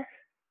doing this.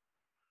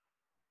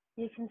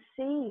 You can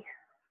see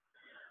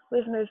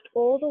we've moved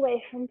all the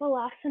way from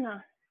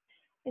Balasana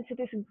into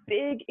this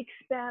big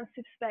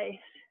expansive space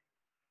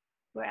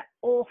where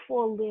all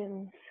 4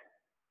 limbs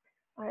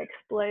are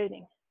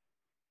exploding.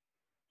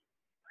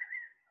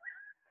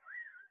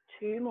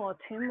 2 more,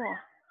 2 more.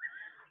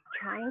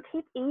 Try and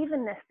keep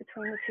evenness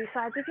between the 2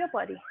 sides of your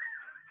body.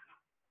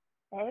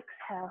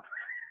 Exhale.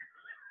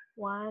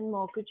 1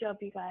 more. Good job,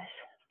 you guys.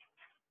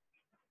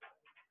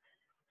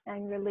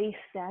 And release,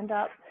 stand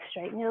up,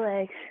 straighten your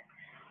legs.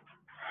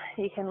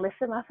 You can lift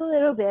them up a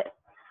little bit.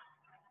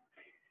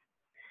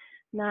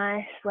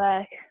 Nice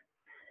work.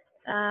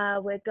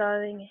 We're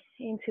going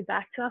into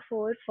back to our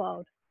forward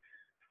fold.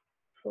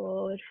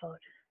 Forward fold.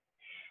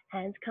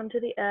 Hands come to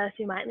the earth.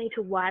 You might need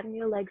to widen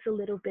your legs a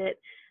little bit.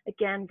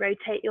 Again,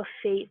 rotate your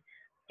feet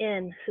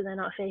in so they're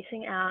not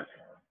facing out.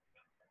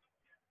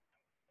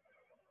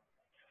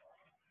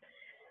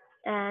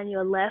 And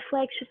your left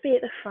leg should be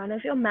at the front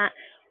of your mat.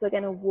 We're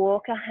going to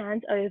walk our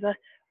hands over,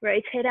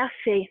 rotate our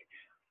feet.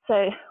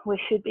 So we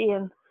should be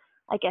in,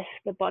 I guess,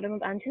 the bottom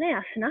of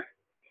Anjaneyasana.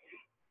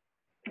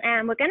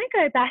 And we're going to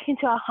go back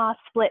into our half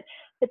split.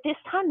 But this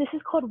time, this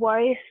is called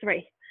Warrior 3.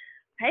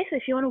 Okay, so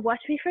if you want to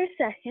watch me for a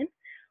second,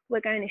 we're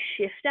going to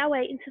shift our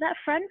weight into that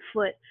front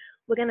foot.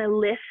 We're going to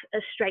lift,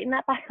 straighten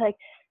that back leg.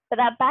 But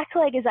that back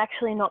leg is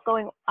actually not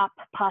going up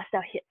past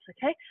our hips,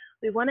 okay?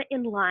 We want it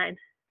in line.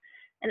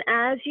 And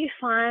as you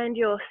find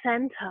your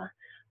center,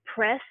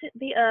 press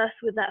the earth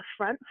with that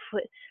front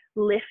foot,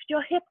 lift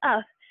your hip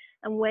up,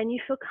 and when you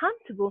feel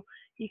comfortable,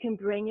 you can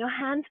bring your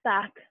hands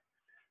back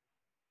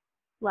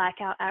like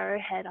our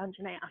arrowhead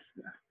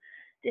Anjaneyasana.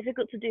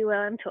 Difficult to do while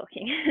I'm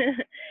talking.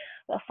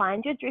 But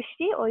find your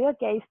drishti or your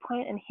gaze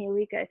point, and here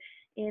we go.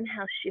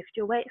 Inhale, shift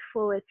your weight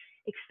forward,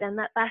 extend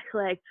that back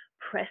leg,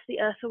 press the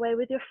earth away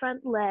with your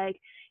front leg,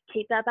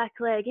 keep that back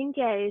leg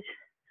engaged.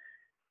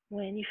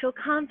 When you feel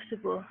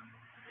comfortable,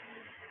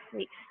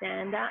 we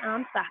extend our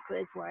arms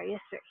backwards, Warrior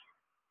 3.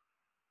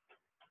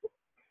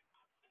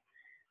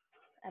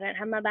 I don't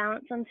have my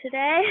balance on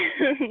today.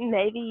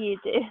 Maybe you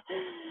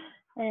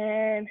do.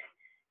 And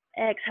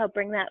exhale,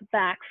 bring that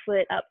back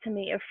foot up to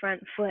meet your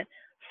front foot,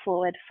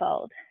 forward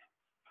fold.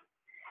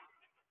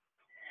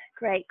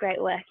 Great,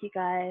 great work, you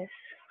guys.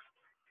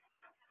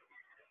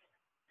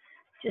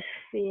 Just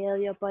feel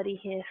your body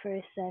here for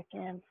a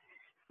second.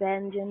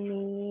 Bend your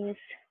knees.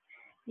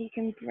 You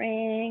can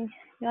bring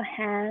your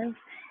hands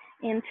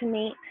in to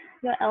meet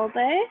your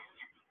elbows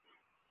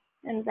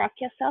and rock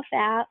yourself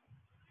out.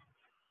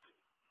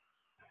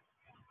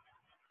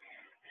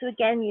 So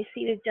again, you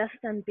see we've just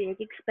done big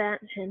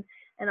expansion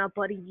and our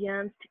body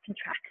yearns to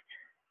contract.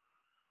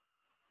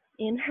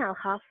 Inhale,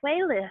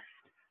 halfway lift.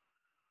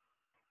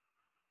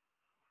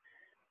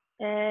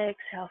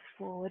 Exhale,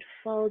 forward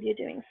fold. You're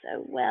doing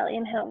so well.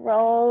 Inhale,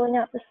 rolling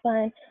up the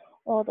spine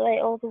all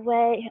the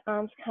way.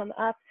 Arms come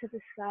up to the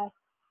sky.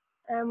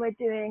 And we're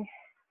doing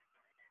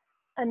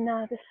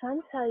Another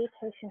sun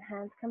salutation,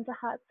 hands come to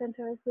heart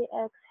center as we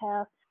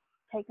exhale.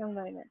 Take a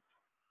moment.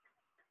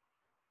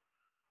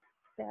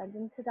 Stand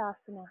in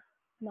Tadasana,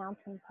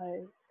 mountain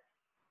pose.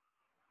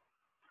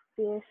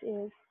 This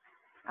is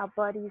our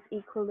body's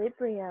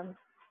equilibrium.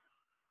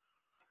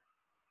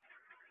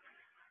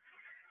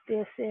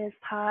 This is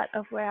part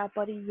of where our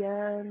body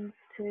yearns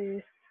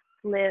to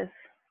live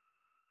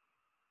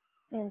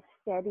in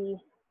steady,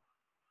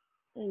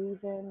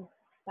 even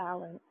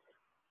balance.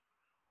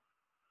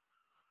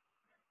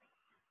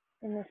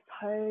 In this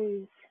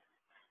pose,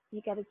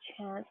 you get a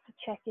chance to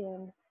check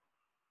in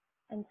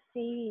and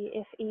see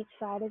if each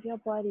side of your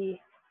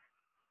body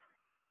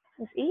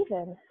is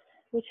even,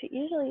 which it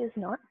usually is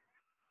not,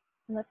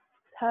 and that's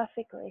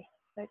perfectly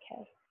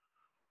okay.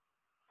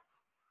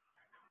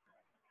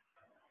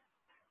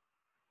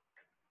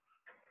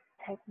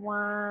 Take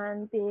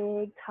one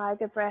big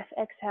tiger breath,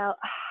 exhale.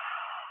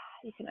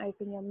 You can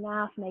open your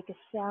mouth, make a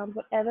sound,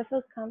 whatever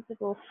feels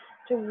comfortable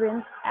to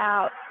rinse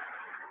out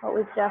what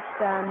we've just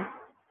done.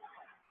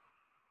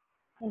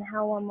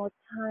 Inhale one more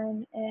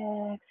time,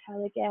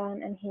 exhale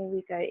again, and here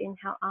we go.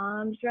 Inhale,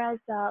 arms rise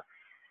up,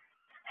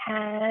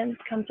 hands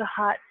come to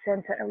heart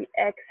center, and we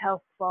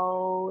exhale,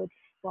 fold,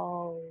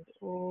 fold,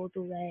 all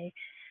the way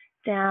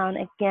down.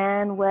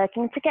 Again,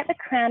 working to get the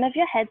crown of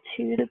your head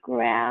to the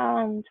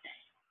ground.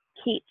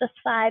 Keep the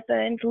thigh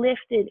bones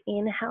lifted.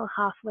 Inhale,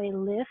 halfway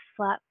lift,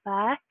 flat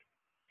back.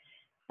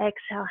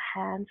 Exhale,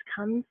 hands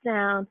come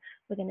down.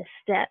 We're going to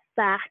step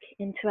back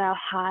into our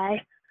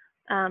high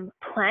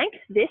plank.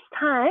 This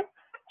time,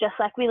 just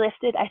like we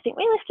lifted, I think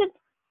we lifted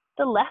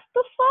the left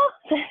before,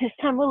 so this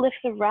time we'll lift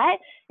the right.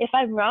 If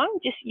I'm wrong,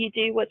 just you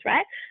do what's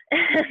right.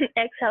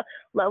 Exhale,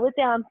 lower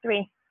down,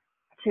 3,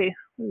 2,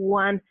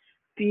 1.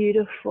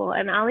 Beautiful.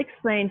 And I'll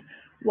explain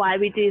why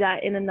we do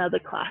that in another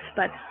class,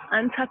 but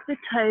untuck the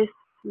toes,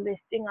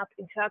 lifting up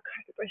into our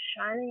cobra,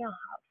 shining our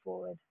heart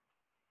forward.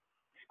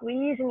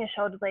 Squeezing your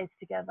shoulder blades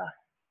together.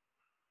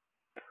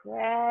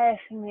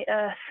 Pressing the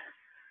earth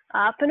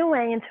up and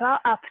away into our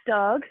up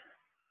dog.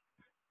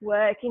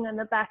 Working on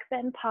the back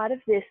bend part of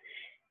this.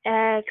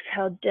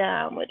 Exhale,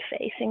 downward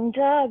facing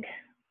dog.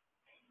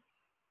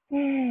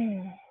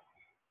 This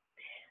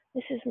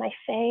is my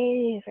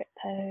favorite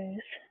pose.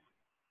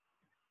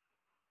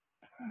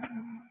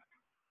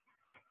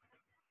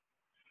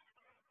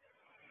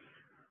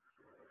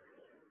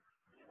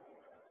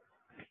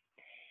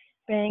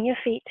 Bring your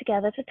feet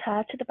together to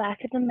touch at the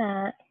back of the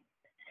mat.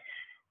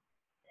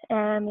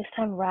 And this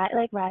time, right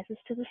leg rises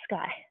to the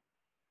sky.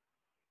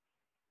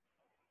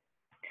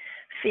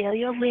 Feel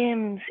your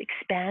limbs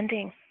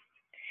expanding.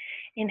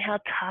 Inhale,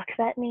 tuck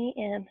that knee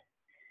in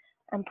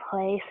and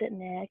place it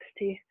next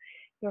to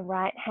your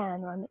right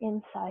hand on the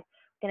inside.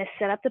 We're going to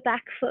set up the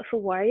back foot for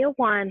warrior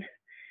 1.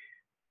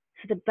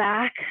 So the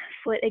back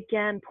foot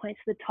again points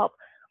to the top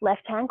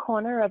left-hand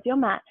corner of your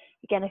mat.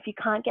 Again, if you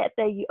can't get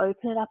there, you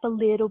open it up a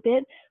little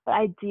bit, but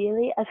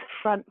ideally as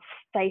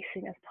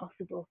front-facing as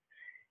possible.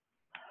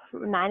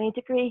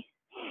 90-degree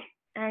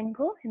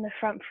angle in the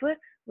front foot.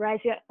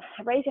 Raise your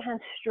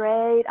hands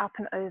straight up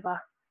and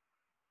over.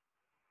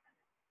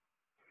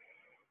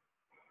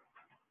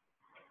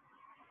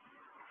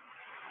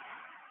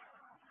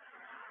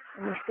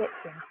 And you sit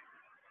down.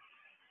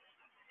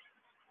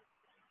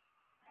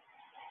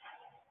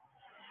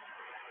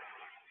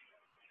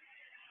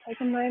 Take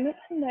a moment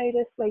to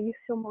notice where you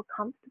feel more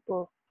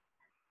comfortable.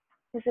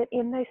 Is it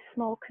in those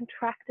small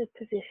contracted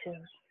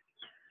positions?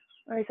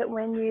 Or is it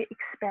when you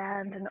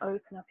expand and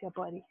open up your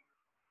body?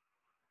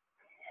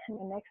 And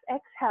the next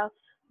exhale,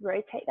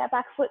 rotate that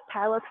back foot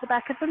parallel to the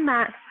back of the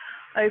mat,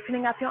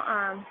 opening up your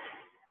arms.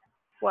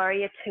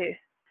 Warrior 2.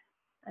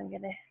 I'm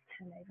going to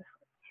turn over.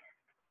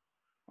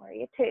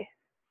 Warrior 2.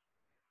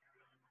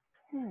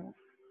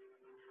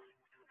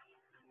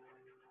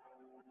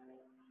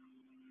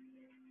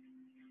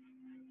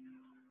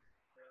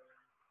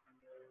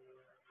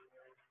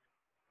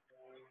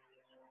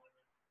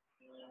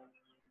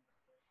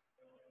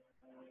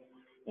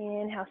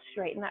 Inhale,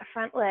 straighten that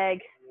front leg.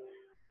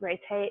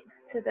 Rotate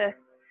to the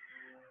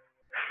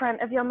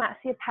front of your mat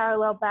so you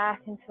parallel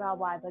back into our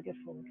wide-legged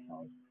forward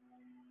fold.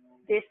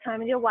 This time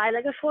with your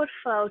wide-legged forward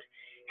fold,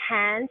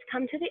 hands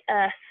come to the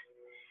earth.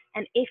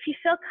 And if you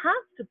feel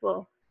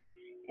comfortable,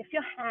 if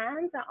your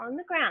hands are on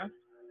the ground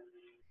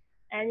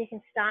and you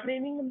can start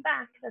moving them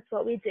back, that's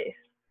what we do.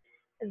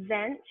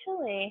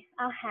 Eventually,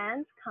 our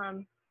hands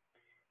come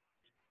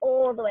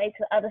all the way to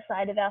the other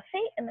side of our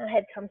feet and our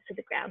head comes to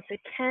the ground. So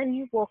can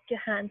you walk your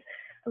hands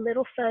a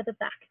little further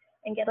back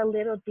and get a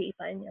little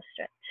deeper in your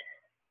stretch?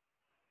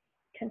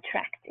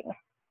 Contracting.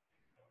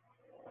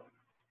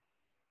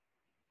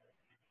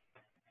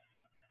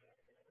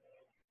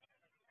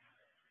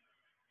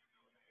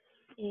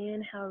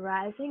 Inhale,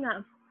 rising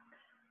up.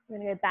 We're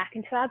going to go back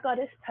into our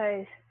goddess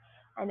pose.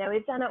 I know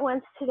we've done it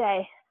once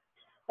today,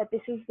 but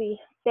this is the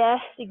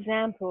best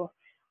example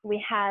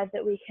we have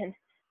that we can,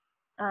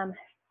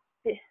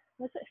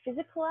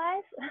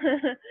 physicalize?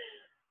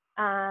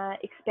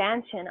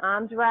 Expansion,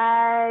 arms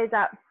rise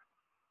up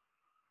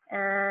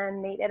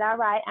and meet at our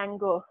right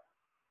angle.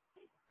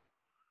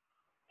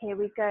 Here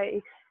we go.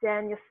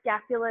 Extend your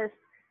scapulas.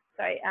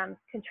 Sorry,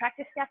 contract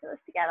your scapulas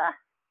together.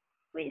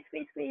 Squeeze,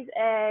 squeeze, squeeze.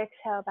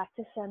 Exhale, back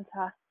to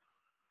center.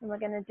 And we're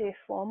going to do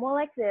 4 more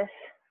like this.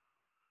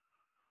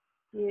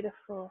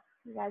 Beautiful.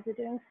 You guys are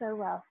doing so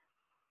well.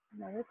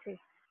 Another 2.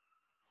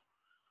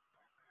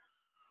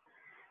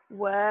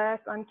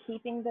 Work on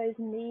keeping those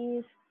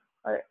knees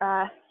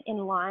in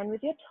line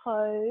with your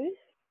toes.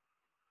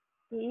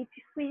 Keep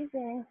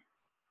squeezing.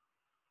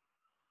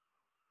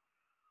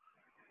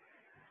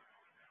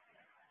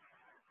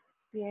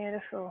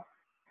 Beautiful.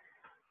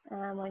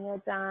 And when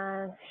you're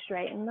done,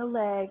 straighten the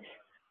legs.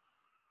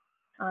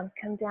 Arms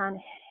come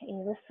down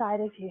either side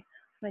of you.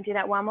 I'm going to do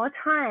that one more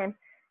time.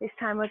 This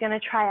time we're going to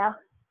try our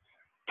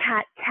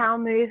cat-cow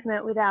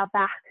movement with our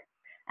back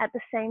at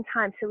the same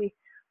time. So we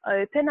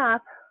open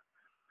up,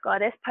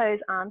 goddess pose,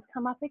 arms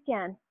come up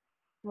again.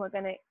 And we're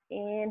going to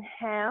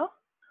inhale,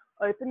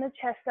 open the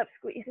chest up,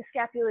 squeeze the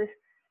scapulas,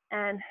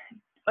 and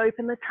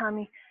open the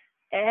tummy.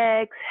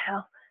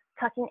 Exhale,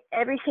 tucking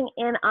everything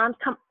in, arms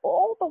come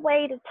all the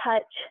way to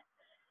touch.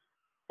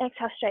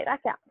 Exhale, straight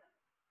back down.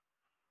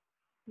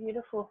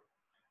 Beautiful.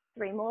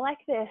 3 more like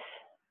this.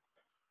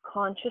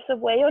 Conscious of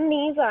where your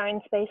knees are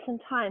in space and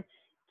time.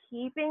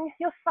 Keeping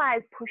your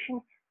thighs pushing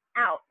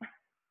out.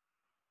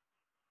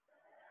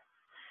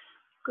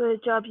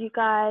 Good job, you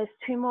guys.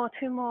 2 more,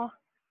 2 more.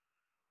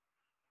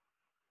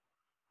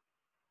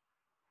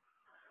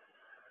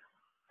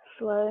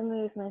 Slow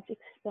movements,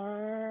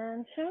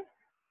 expansion,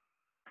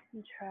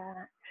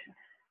 contraction.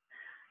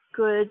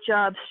 Good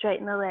job,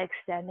 straighten the legs,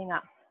 standing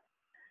up.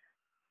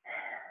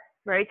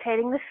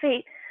 Rotating the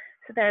feet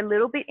so they're a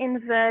little bit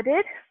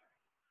inverted.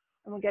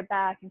 And we'll go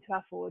back into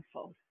our forward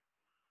fold.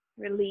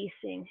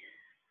 Releasing.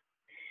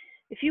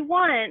 If you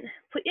want,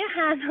 put your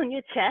hands on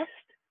your chest.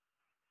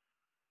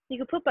 You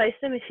can put both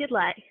of them if you'd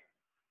like.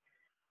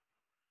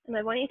 And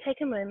I want you to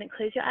take a moment,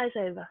 close your eyes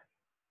over.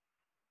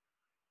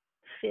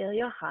 Feel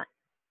your heart.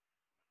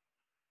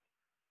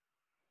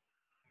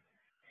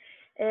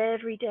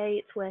 Every day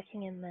it's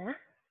working in there.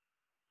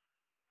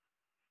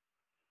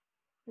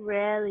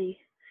 Rarely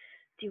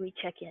do we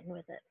check in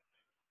with it.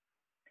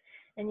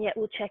 And yet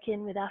we'll check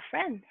in with our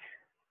friends.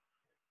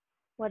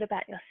 What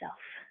about yourself?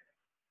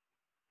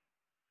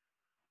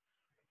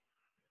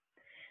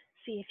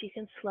 See if you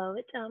can slow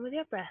it down with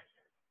your breath.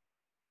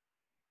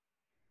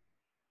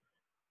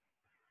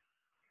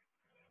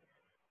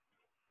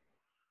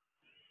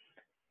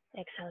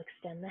 Exhale,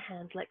 extend the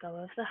hands, let go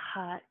of the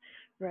heart,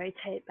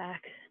 rotate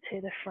back to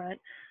the front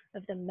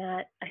of the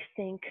mat. I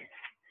think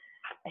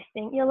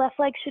your left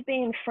leg should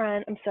be in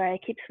front. I'm sorry, I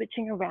keep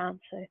switching around,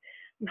 so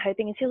I'm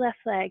hoping it's your left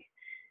leg.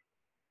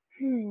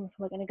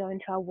 We're going to go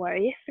into our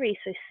warrior 3.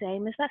 So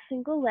same as that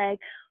single leg,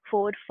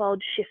 forward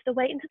fold, shift the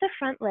weight into the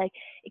front leg,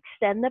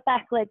 extend the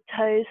back leg,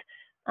 toes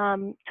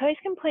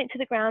can point to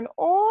the ground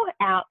or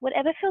out,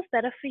 whatever feels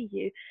better for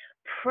you.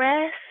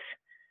 Press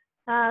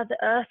the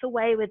earth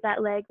away with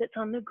that leg that's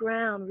on the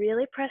ground.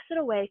 Really press it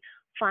away,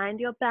 find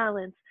your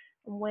balance.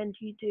 And when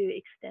you do,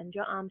 extend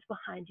your arms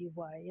behind you,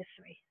 warrior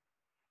 3.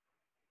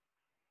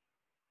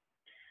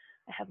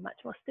 I have much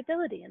more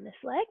stability in this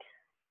leg.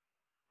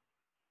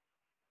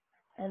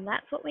 And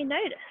that's what we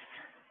notice.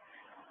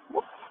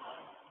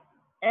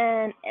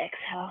 And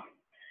exhale,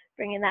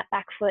 bringing that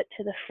back foot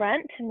to the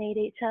front to meet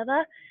each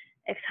other.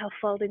 Exhale,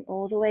 folding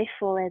all the way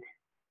forward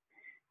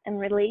and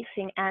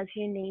releasing as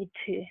you need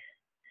to.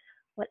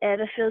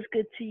 Whatever feels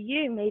good to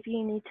you. Maybe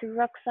you need to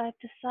rock side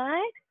to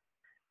side.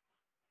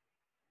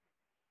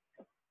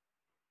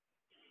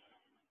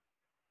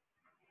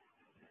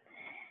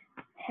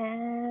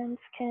 Hands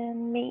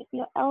can meet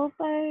your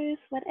elbows,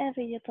 whatever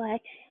you'd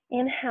like.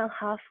 Inhale,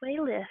 halfway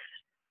lift.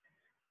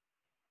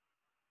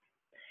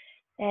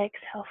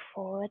 Exhale,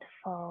 forward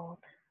fold.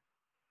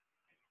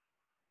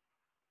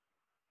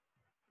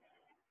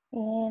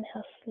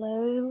 Inhale,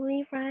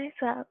 slowly rise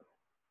up.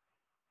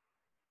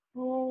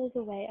 All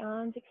the way,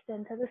 arms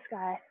extend to the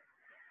sky.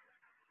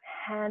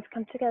 Hands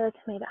come together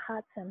to meet at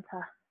heart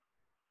center.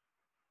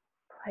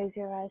 Close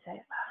your eyes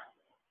over.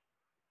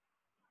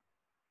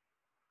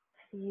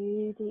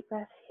 Few deep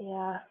breaths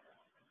here.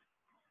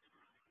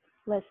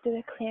 Let's do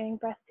a clearing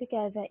breath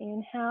together.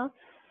 Inhale.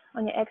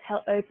 On your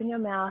exhale, open your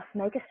mouth.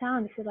 Make a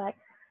sound if you like.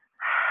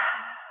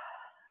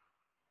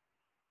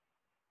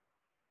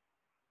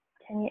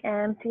 Can you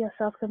empty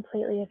yourself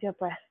completely of your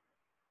breath?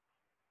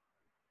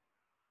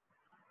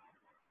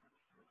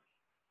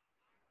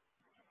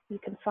 You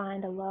can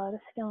find a lot of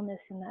stillness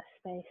in that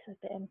space of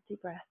the empty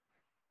breath.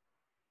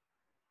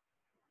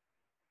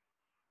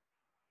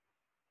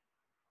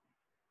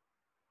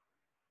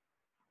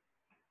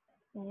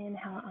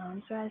 Inhale,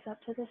 arms rise up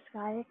to the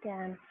sky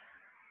again.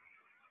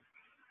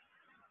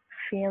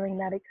 Feeling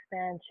that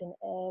expansion.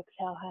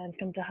 Exhale, hands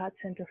come to heart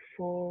center,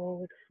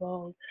 forward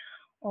fold,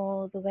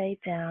 all the way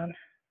down.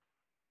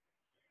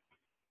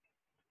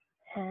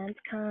 Hands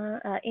come,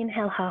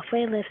 inhale,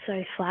 halfway lift,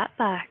 so flat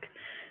back.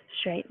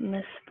 Straighten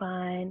the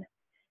spine.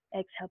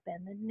 Exhale,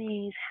 bend the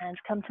knees. Hands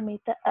come to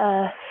meet the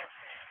earth.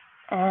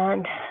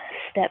 And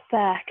step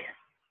back.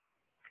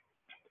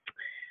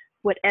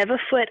 Whatever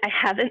foot I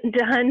haven't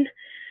done,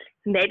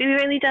 maybe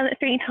we've only done it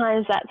 3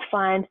 times, that's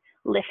fine.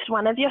 Lift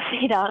one of your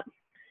feet up,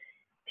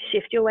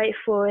 shift your weight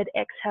forward,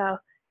 exhale,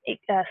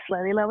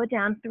 slowly lower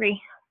down,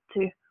 3,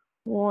 2,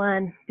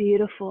 1,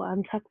 beautiful,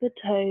 untuck the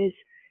toes,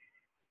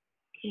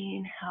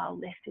 inhale,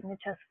 lifting the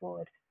chest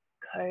forward,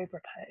 cobra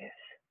pose.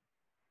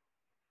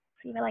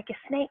 So you're like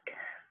a snake,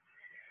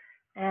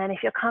 and if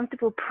you're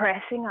comfortable,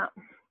 pressing up,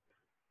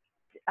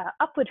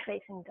 upward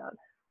facing dog.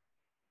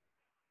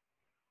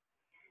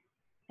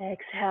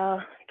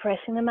 Exhale,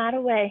 pressing the mat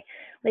away,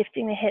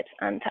 lifting the hips,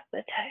 untuck the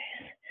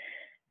toes.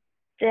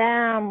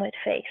 Downward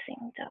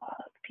facing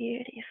dog,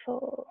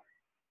 beautiful.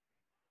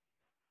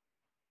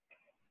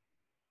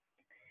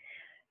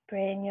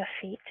 Bring your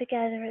feet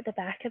together at the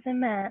back of the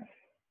mat.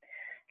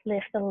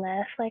 Lift the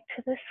left leg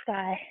to the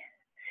sky.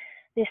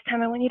 This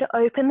time I want you to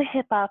open the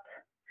hip up.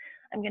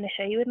 I'm going to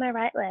show you with my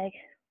right leg.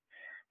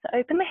 So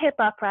open the hip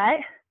up,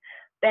 right?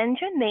 Bend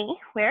your knee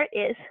where it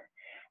is.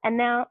 And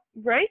now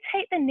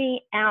rotate the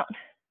knee out.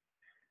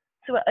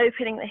 So we're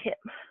opening the hip.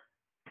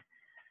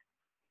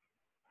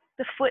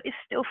 The foot is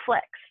still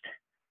flexed.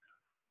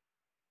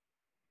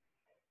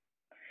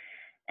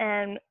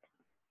 And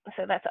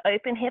so that's an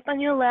open hip on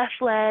your left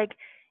leg.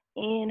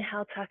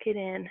 Inhale, tuck it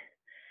in.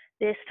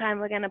 This time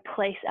we're going to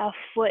place our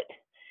foot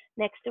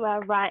next to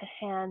our right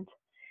hand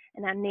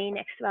and our knee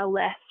next to our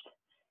left.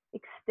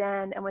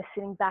 Extend, and we're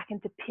sitting back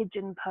into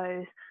pigeon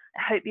pose.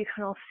 I hope you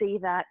can all see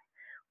that.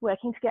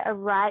 Working to get a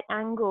right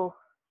angle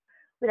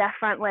with our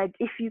front leg.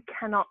 If you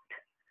cannot,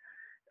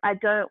 I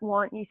don't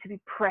want you to be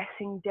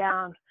pressing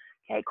down.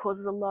 Okay, it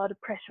causes a lot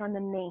of pressure on the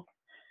knee.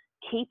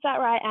 Keep that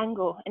right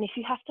angle, and if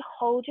you have to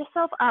hold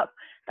yourself up,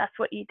 that's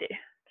what you do.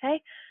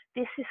 Okay,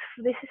 this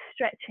is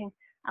stretching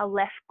our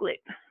left glute.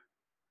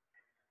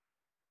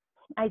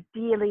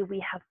 Ideally,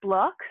 we have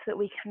blocks that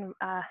we can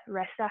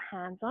rest our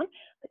hands on,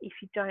 but if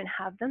you don't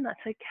have them, that's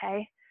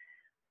okay.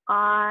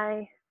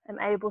 I am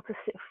able to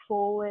sit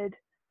forward,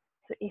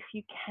 so if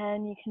you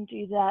can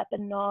do that,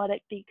 but not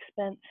at the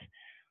expense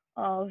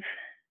of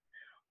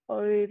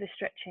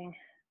overstretching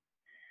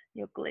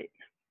your glute.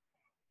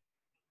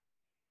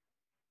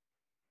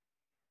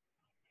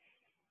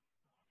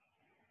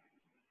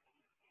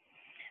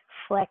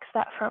 Flex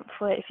that front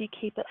foot. If you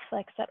keep it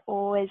flexed, that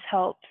always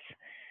helps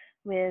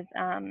with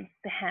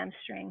the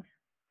hamstring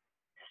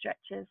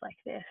stretches like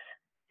this.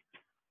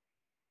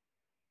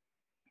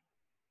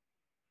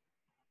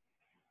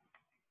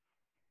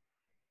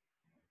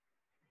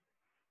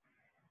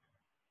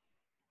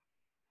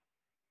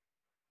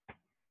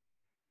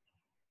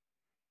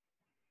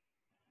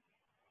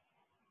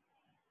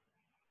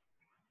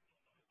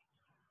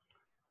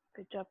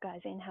 Good job,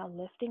 guys. Inhale,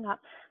 lifting up.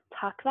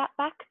 Tuck that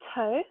back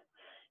toe.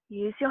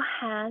 Use your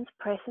hands,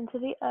 press into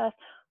the earth.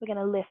 We're going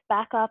to lift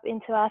back up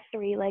into our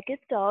 3-legged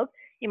dog.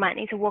 You might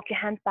need to walk your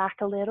hands back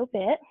a little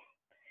bit.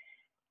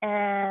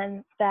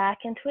 And back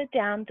into a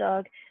down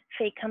dog.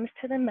 Feet comes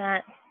to the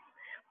mat.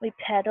 We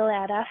pedal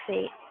out our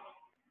feet.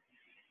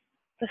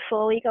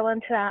 Before we go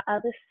on to our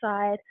other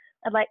side,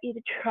 I'd like you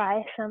to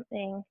try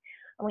something.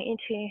 I want you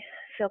to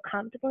feel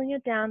comfortable in your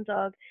down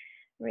dog.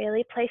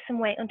 Really place some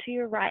weight onto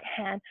your right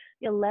hand.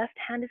 Your left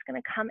hand is going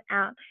to come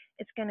out.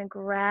 It's going to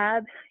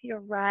grab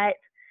your right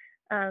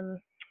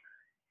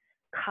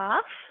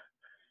calf,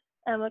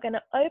 and we're going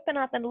to open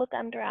up and look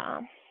under our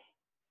arm.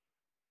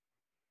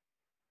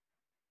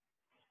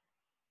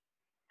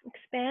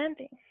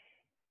 Expanding.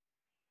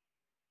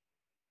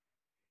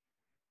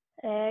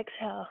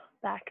 Exhale,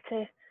 back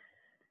to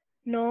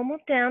normal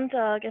down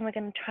dog, and we're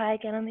going to try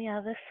again on the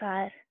other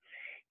side.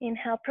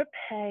 Inhale,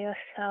 prepare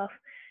yourself,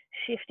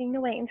 shifting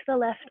the weight into the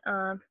left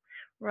arm.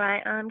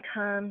 Right arm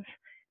comes,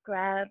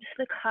 grabs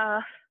the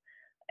calf,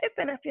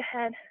 open up your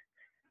head,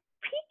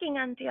 peeking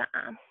under your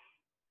arm.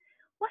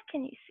 What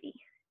can you see?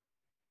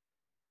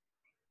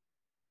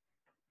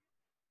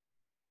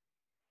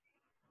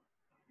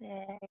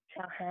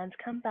 Exhale, hands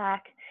come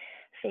back,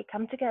 feet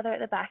come together at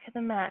the back of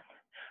the mat.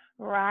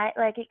 Right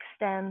leg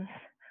extends,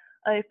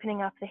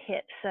 opening up the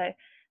hip. So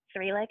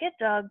 3-legged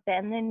dog,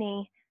 bend the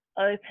knee,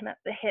 open up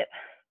the hip.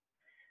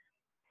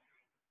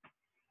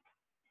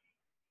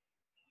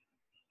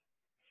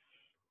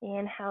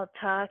 Inhale,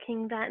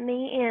 tucking that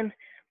knee in,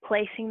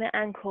 placing the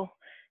ankle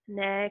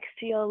next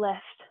to your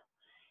left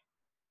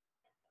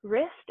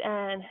wrist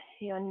and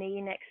your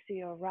knee next to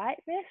your right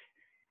wrist.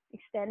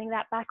 Extending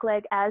that back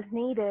leg as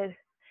needed.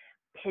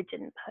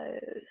 Pigeon pose.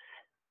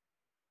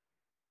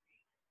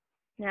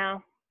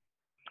 Now,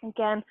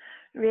 again,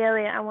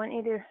 really, I want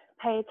you to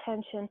pay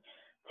attention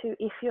to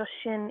if your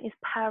shin is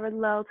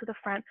parallel to the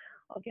front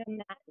of your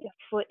mat, your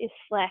foot is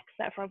flexed,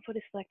 that front foot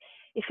is flexed.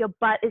 If your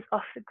butt is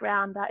off the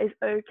ground, that is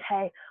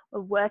okay.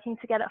 We're working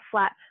to get it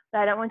flat, but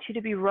I don't want you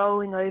to be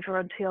rolling over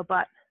onto your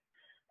butt.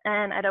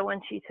 And I don't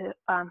want you to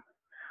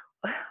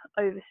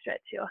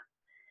overstretch your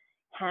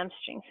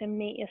hamstring. So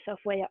meet yourself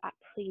where you're at,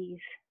 please.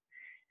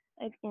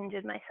 I've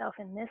injured myself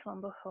in this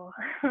one before.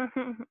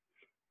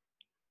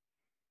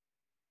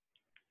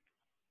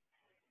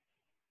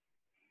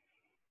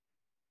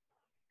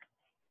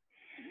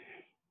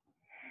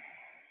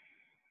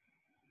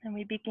 And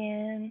we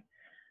begin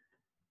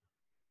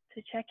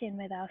to check in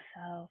with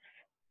ourselves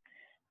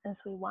as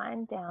we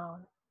wind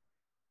down.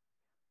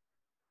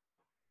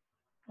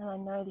 And I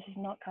know this is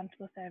not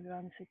comfortable for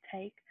everyone, so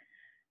take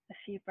a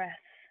few breaths.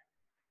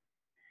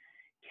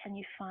 Can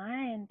you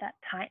find that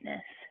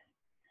tightness?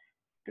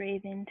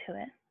 Breathe into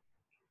it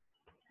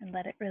and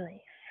let it release.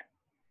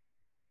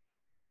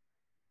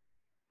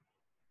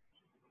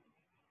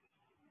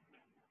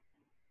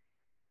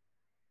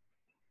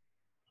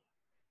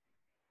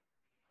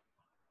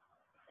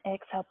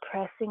 Exhale,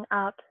 pressing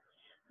up.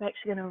 We're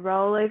actually going to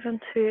roll over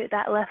into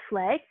that left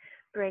leg,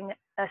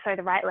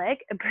 the right leg,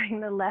 and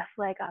bring the left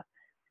leg up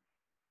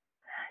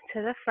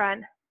to the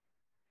front.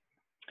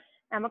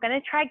 And we're going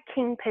to try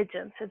king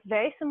pigeon. So it's a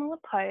very similar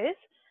pose.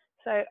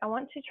 So I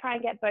want to try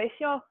and get both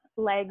your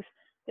legs,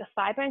 your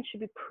thigh bones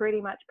should be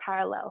pretty much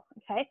parallel,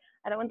 okay?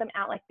 I don't want them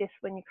out like this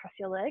when you cross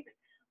your legs.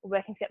 We're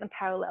working to get them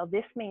parallel.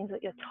 This means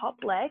that your top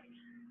leg,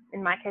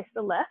 in my case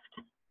the left,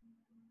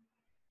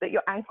 that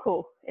your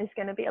ankle is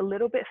going to be a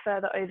little bit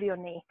further over your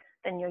knee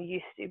than you're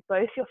used to.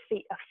 Both your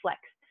feet are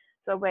flexed.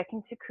 So we're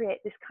working to create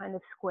this kind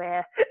of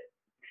square,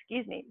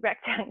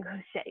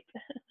 rectangle shape.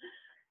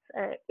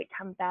 So we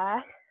come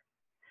back,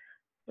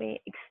 we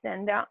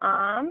extend our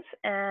arms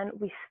and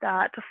we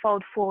start to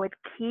fold forward.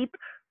 Keep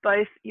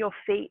both your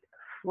feet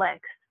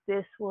flexed.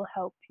 This will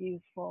help you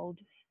fold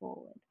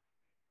forward.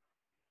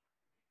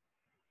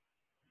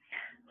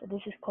 So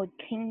this is called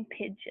king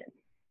pigeon.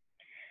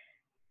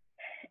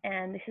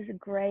 And this is a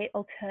great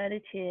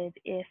alternative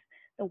if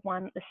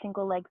the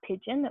single leg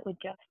pigeon that we've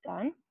just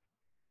done,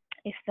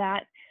 if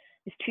that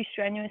is too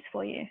strenuous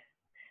for you.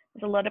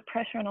 There's a lot of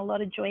pressure on a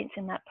lot of joints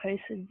in that pose,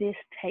 so this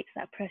takes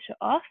that pressure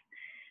off,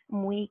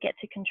 and we get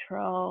to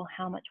control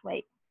how much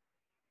weight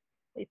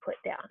we put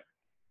down.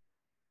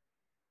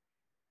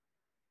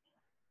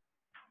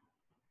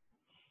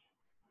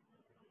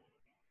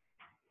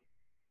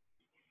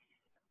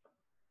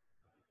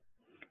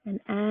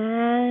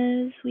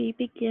 And as we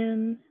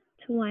begin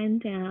to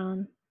wind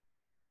down,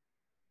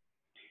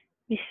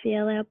 we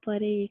feel our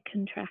body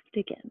contract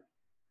again.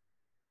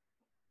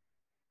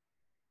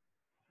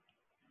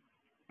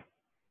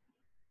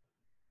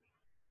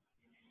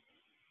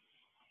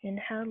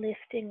 Inhale,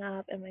 lifting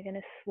up, and we're going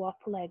to swap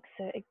legs.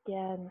 So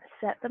again,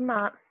 set them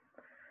up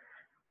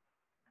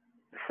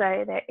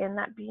so they're in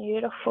that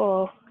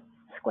beautiful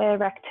square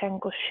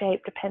rectangle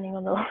shape, depending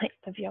on the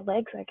length of your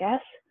legs, I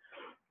guess.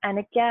 And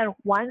again,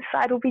 one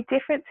side will be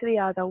different to the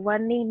other.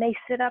 One knee may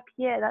sit up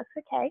here.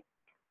 That's okay.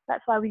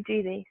 That's why we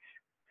do these.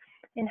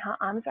 Inhale,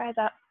 arms rise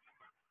up.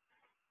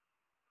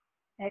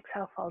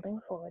 Exhale,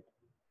 folding forward.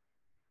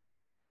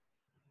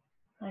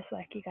 Nice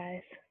work, you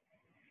guys.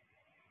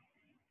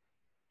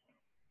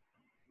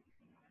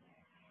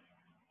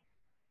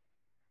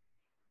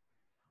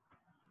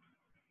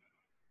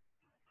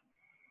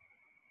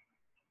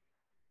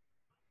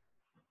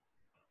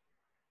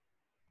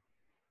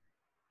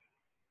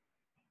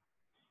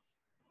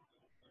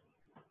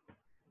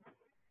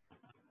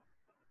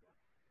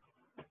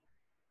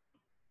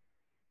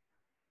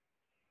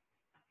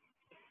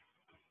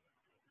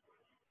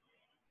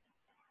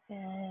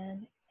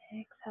 And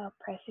exhale,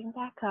 pressing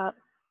back up.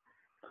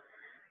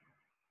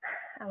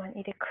 I want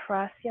you to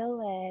cross your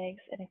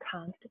legs in a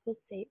comfortable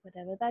seat,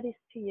 whatever that is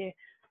to you.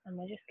 And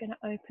we're just going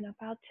to open up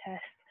our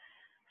chest.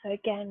 So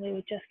again, we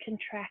were just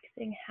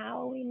contracting.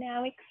 How are we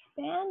now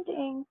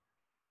expanding?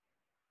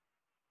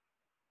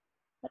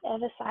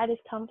 Whatever side is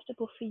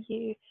comfortable for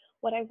you.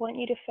 What I want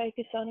you to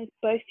focus on is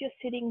both your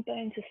sitting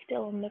bones are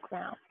still on the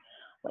ground.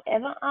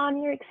 Whatever arm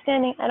you're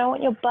extending, I don't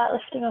want your butt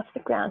lifting off the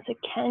ground. So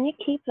can you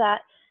keep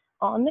that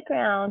on the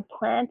ground,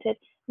 planted,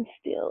 and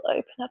still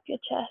open up your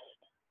chest?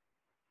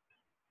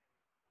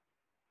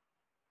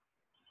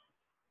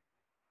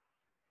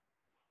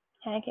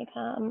 Hand can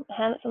come,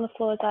 hand that's on the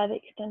floor is either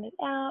extended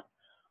out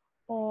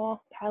or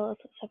parallel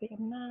to the side of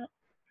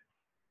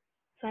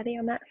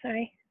your mat,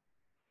 sorry.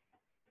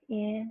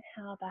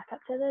 Inhale, back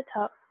up to the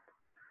top,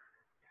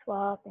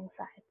 swapping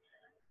sides.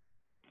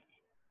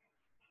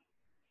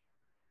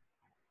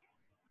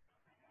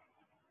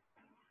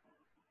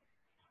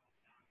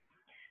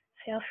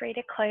 Feel free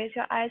to close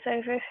your eyes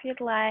over if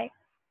you'd like,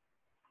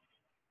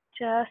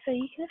 just so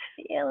you can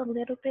feel a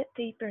little bit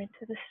deeper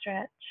into the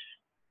stretch.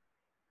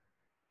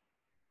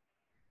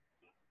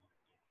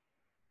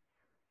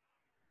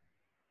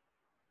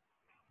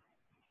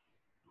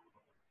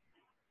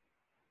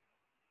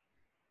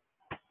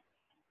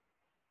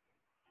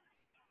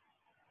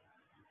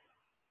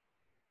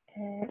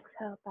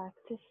 Exhale back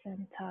to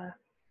center.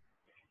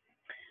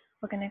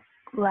 We're going to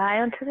lie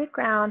onto the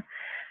ground.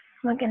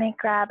 We're going to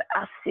grab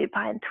our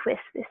supine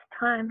twist this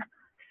time.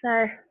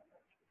 So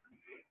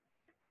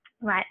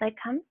right leg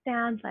comes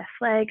down, left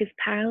leg is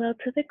parallel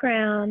to the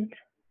ground.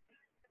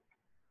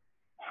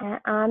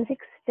 Arms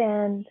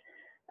extend,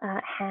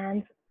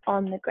 hands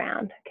on the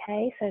ground,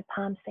 okay? So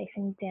palms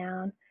facing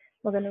down.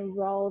 We're going to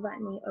roll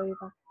that knee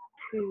over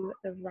to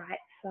the right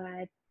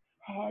side.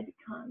 Head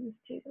comes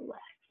to the left.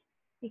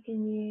 You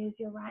can use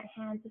your right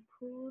hand to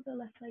pull the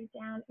left leg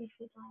down if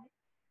you'd like.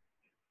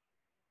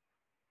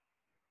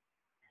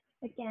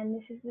 Again,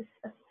 this is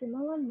a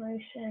similar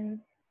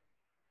motion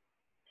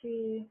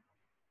to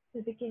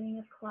the beginning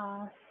of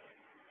class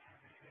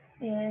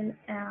in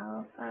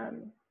our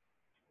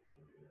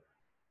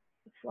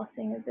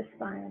flossing of the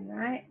spine,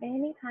 right?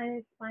 Any kind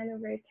of spinal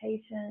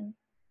rotation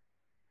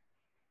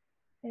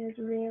is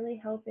really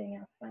helping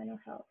our spinal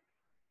health.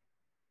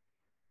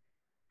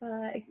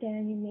 But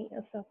again, you meet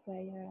yourself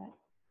where you're at.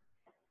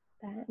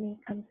 That knee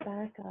comes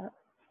back up.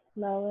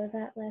 Lower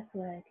that left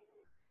leg.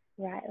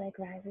 Right leg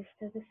rises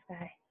to the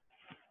sky.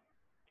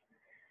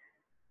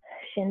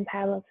 Shin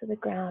parallel to the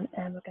ground,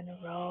 and we're going to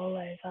roll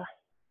over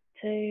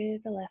to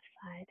the left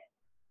side.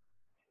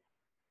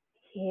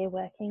 Here,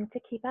 working to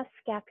keep our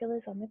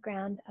scapulars on the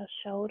ground, our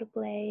shoulder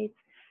blades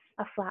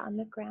are flat on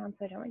the ground,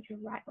 so I don't want your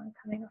right one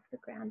coming off the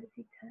ground as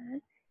you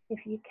turn.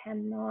 If you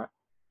cannot,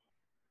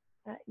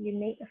 you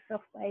meet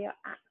yourself where you're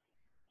at.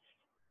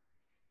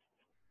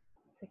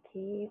 So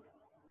keep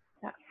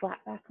that flat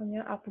back on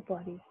your upper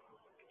body,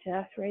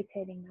 just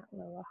rotating that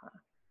lower half.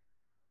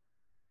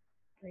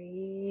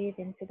 Breathe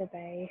into the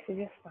base of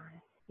your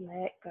spine.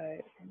 Let go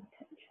of any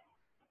tension.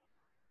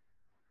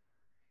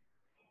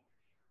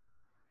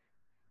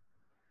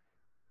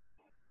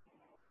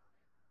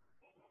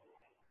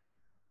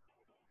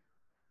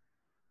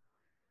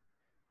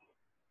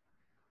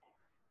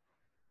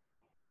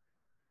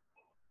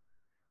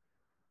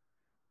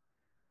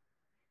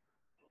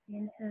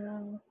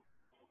 Inhale,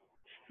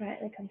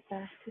 right leg comes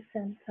back to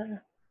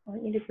center. I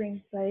want you to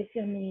bring both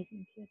your knees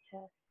into your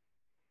chest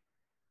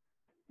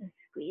and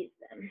squeeze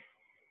them.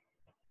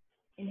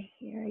 And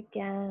here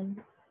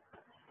again,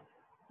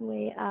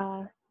 we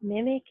are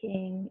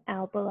mimicking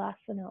our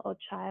balasana or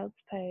child's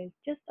pose,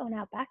 just on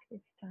our back this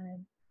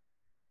time.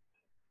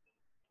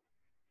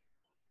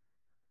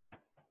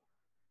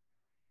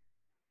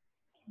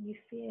 Can you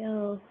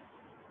feel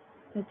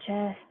the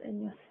chest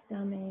and your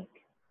stomach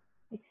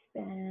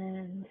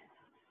expand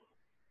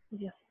as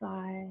your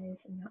thighs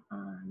and your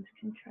arms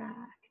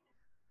contract?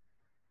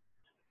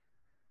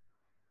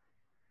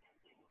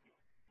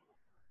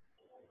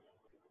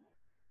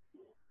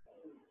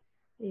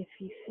 If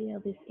you feel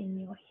this in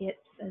your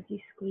hips as you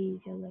squeeze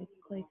your legs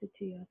closer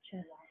to your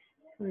chest,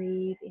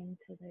 breathe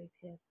into those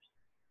hips.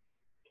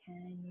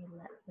 Can you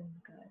let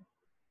them go?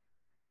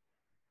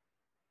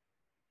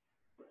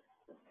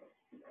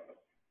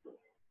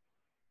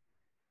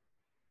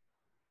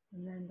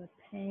 Remember,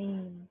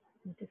 pain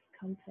and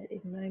discomfort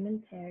is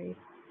momentary.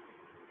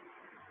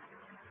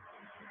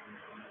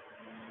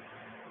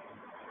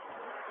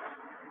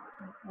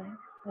 Okay,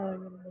 so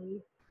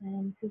release.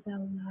 And this is our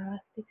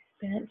last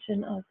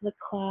expansion of the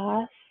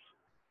class.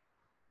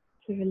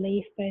 So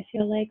release both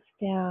your legs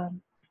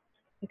down.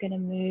 We're going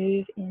to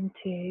move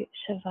into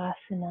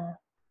Shavasana.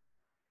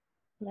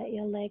 Let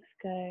your legs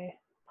go.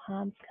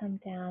 Palms come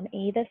down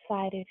either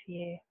side of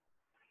you.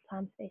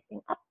 Palms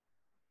facing up.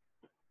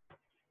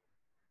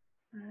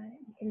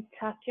 You can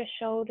tuck your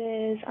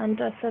shoulders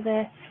under so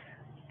that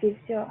gives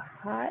your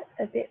heart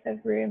a bit of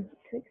room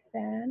to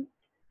expand.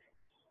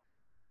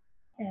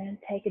 And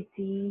take a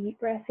deep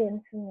breath in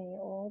for me,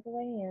 all the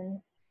way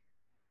in.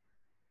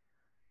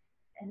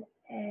 And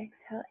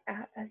exhale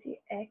out. As you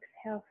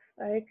exhale,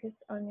 focus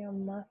on your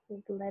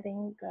muscles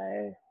letting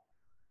go.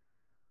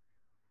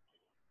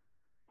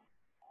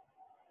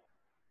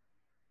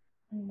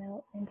 And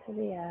melt into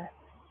the earth.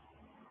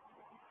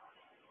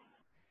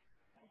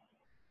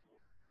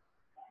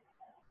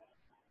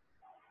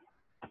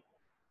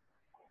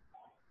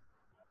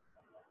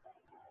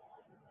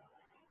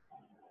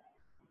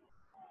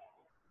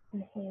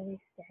 And here we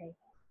stay.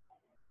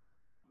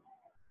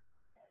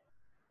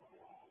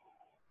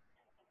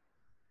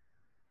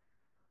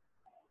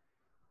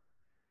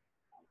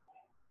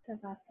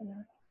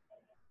 Savasana,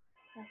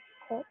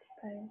 corpse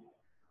pose.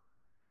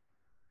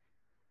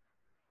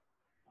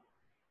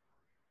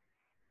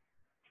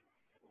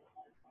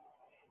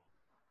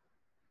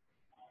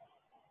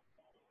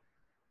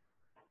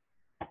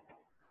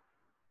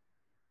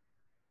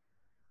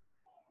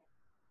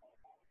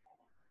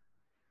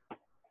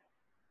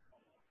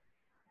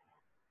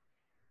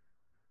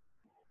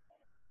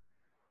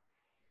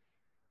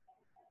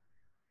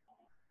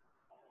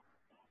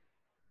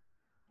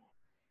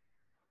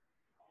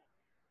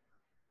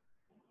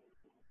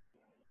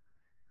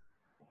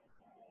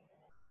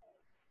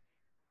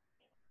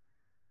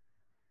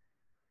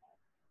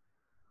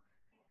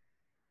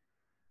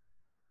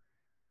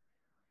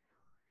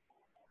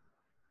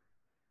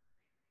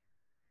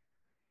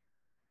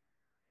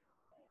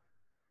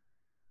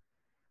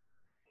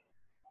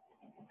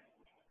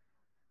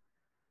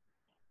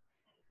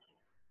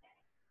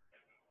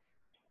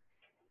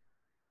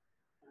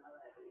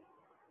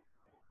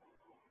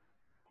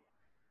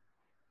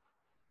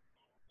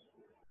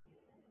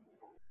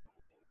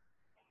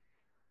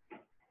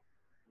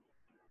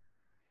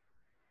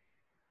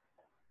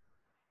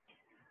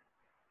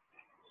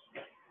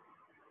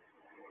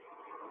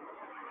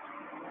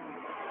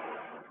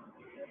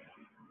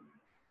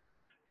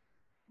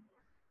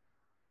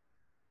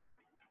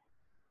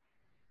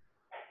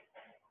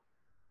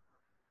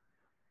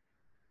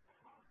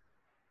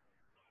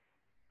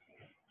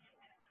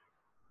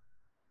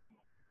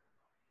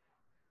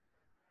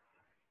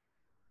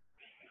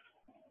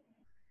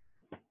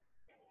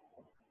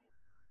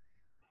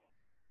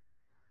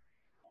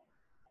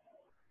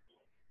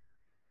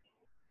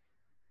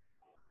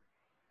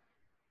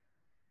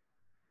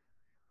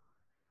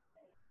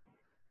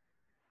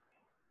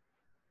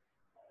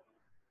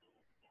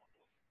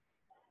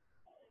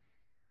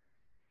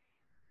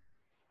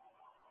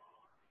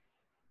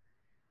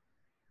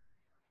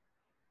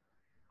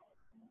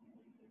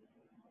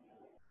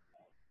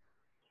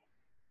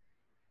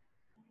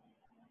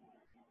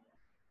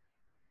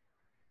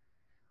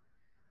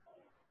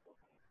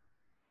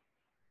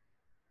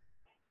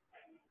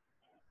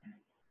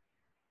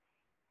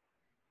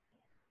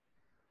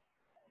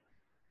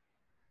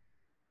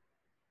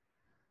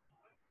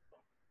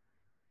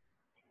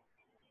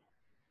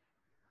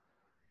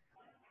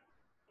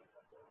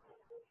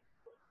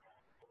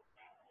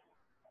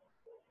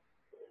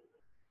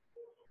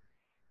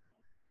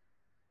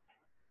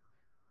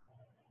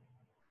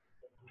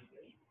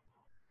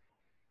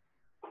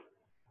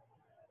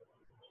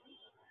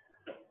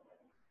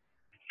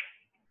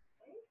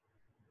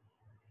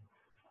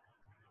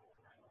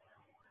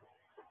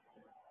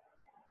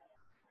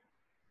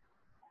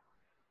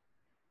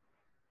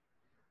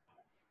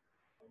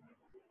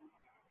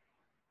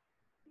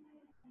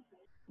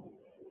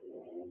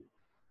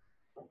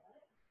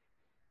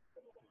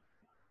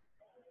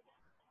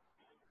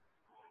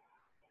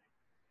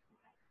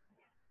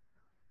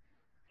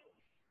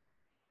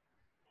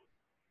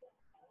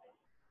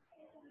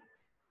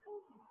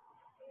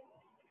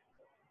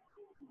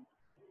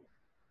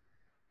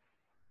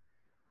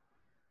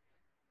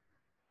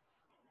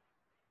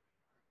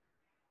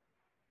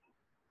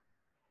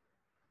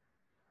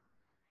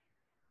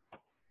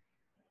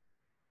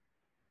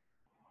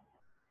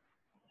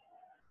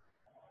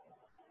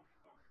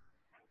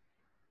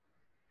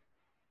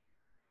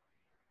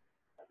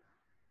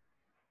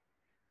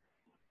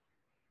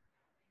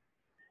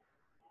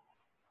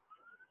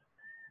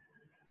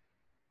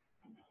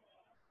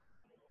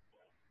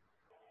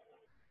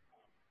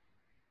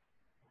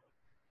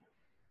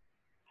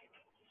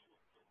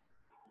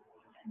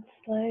 And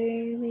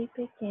slowly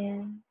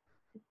begin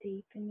to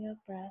deepen your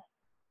breath.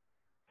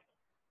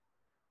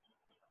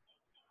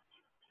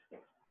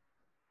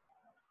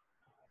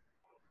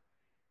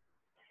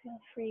 Feel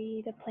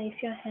free to place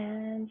your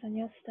hands on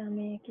your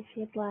stomach if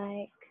you'd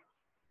like.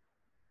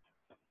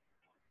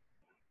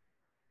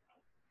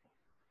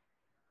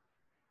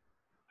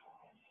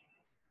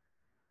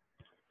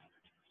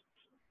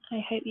 I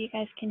hope you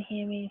guys can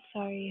hear me.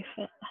 Sorry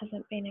if it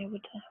hasn't been able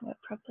to work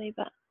properly,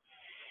 but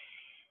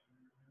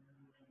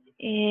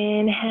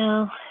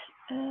inhale.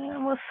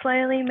 We'll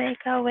slowly make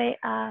our way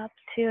up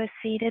to a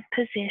seated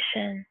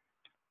position.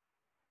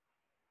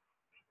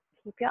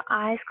 Keep your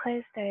eyes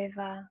closed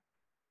over.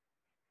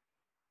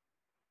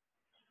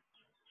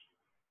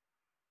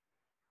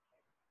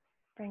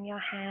 Bring your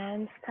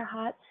hands to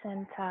heart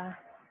center.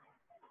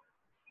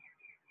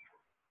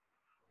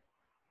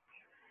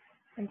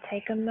 And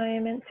take a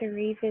moment to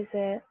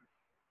revisit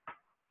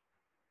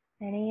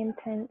any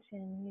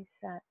intention you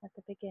set at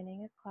the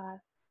beginning of class.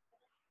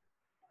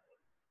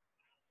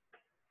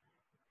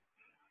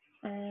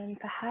 And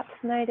perhaps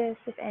notice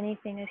if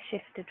anything has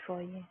shifted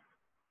for you.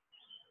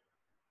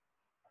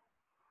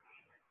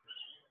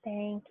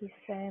 Thank you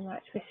so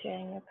much for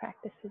sharing your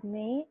practice with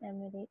me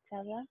and with each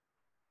other.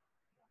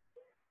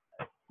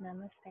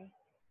 Namaste.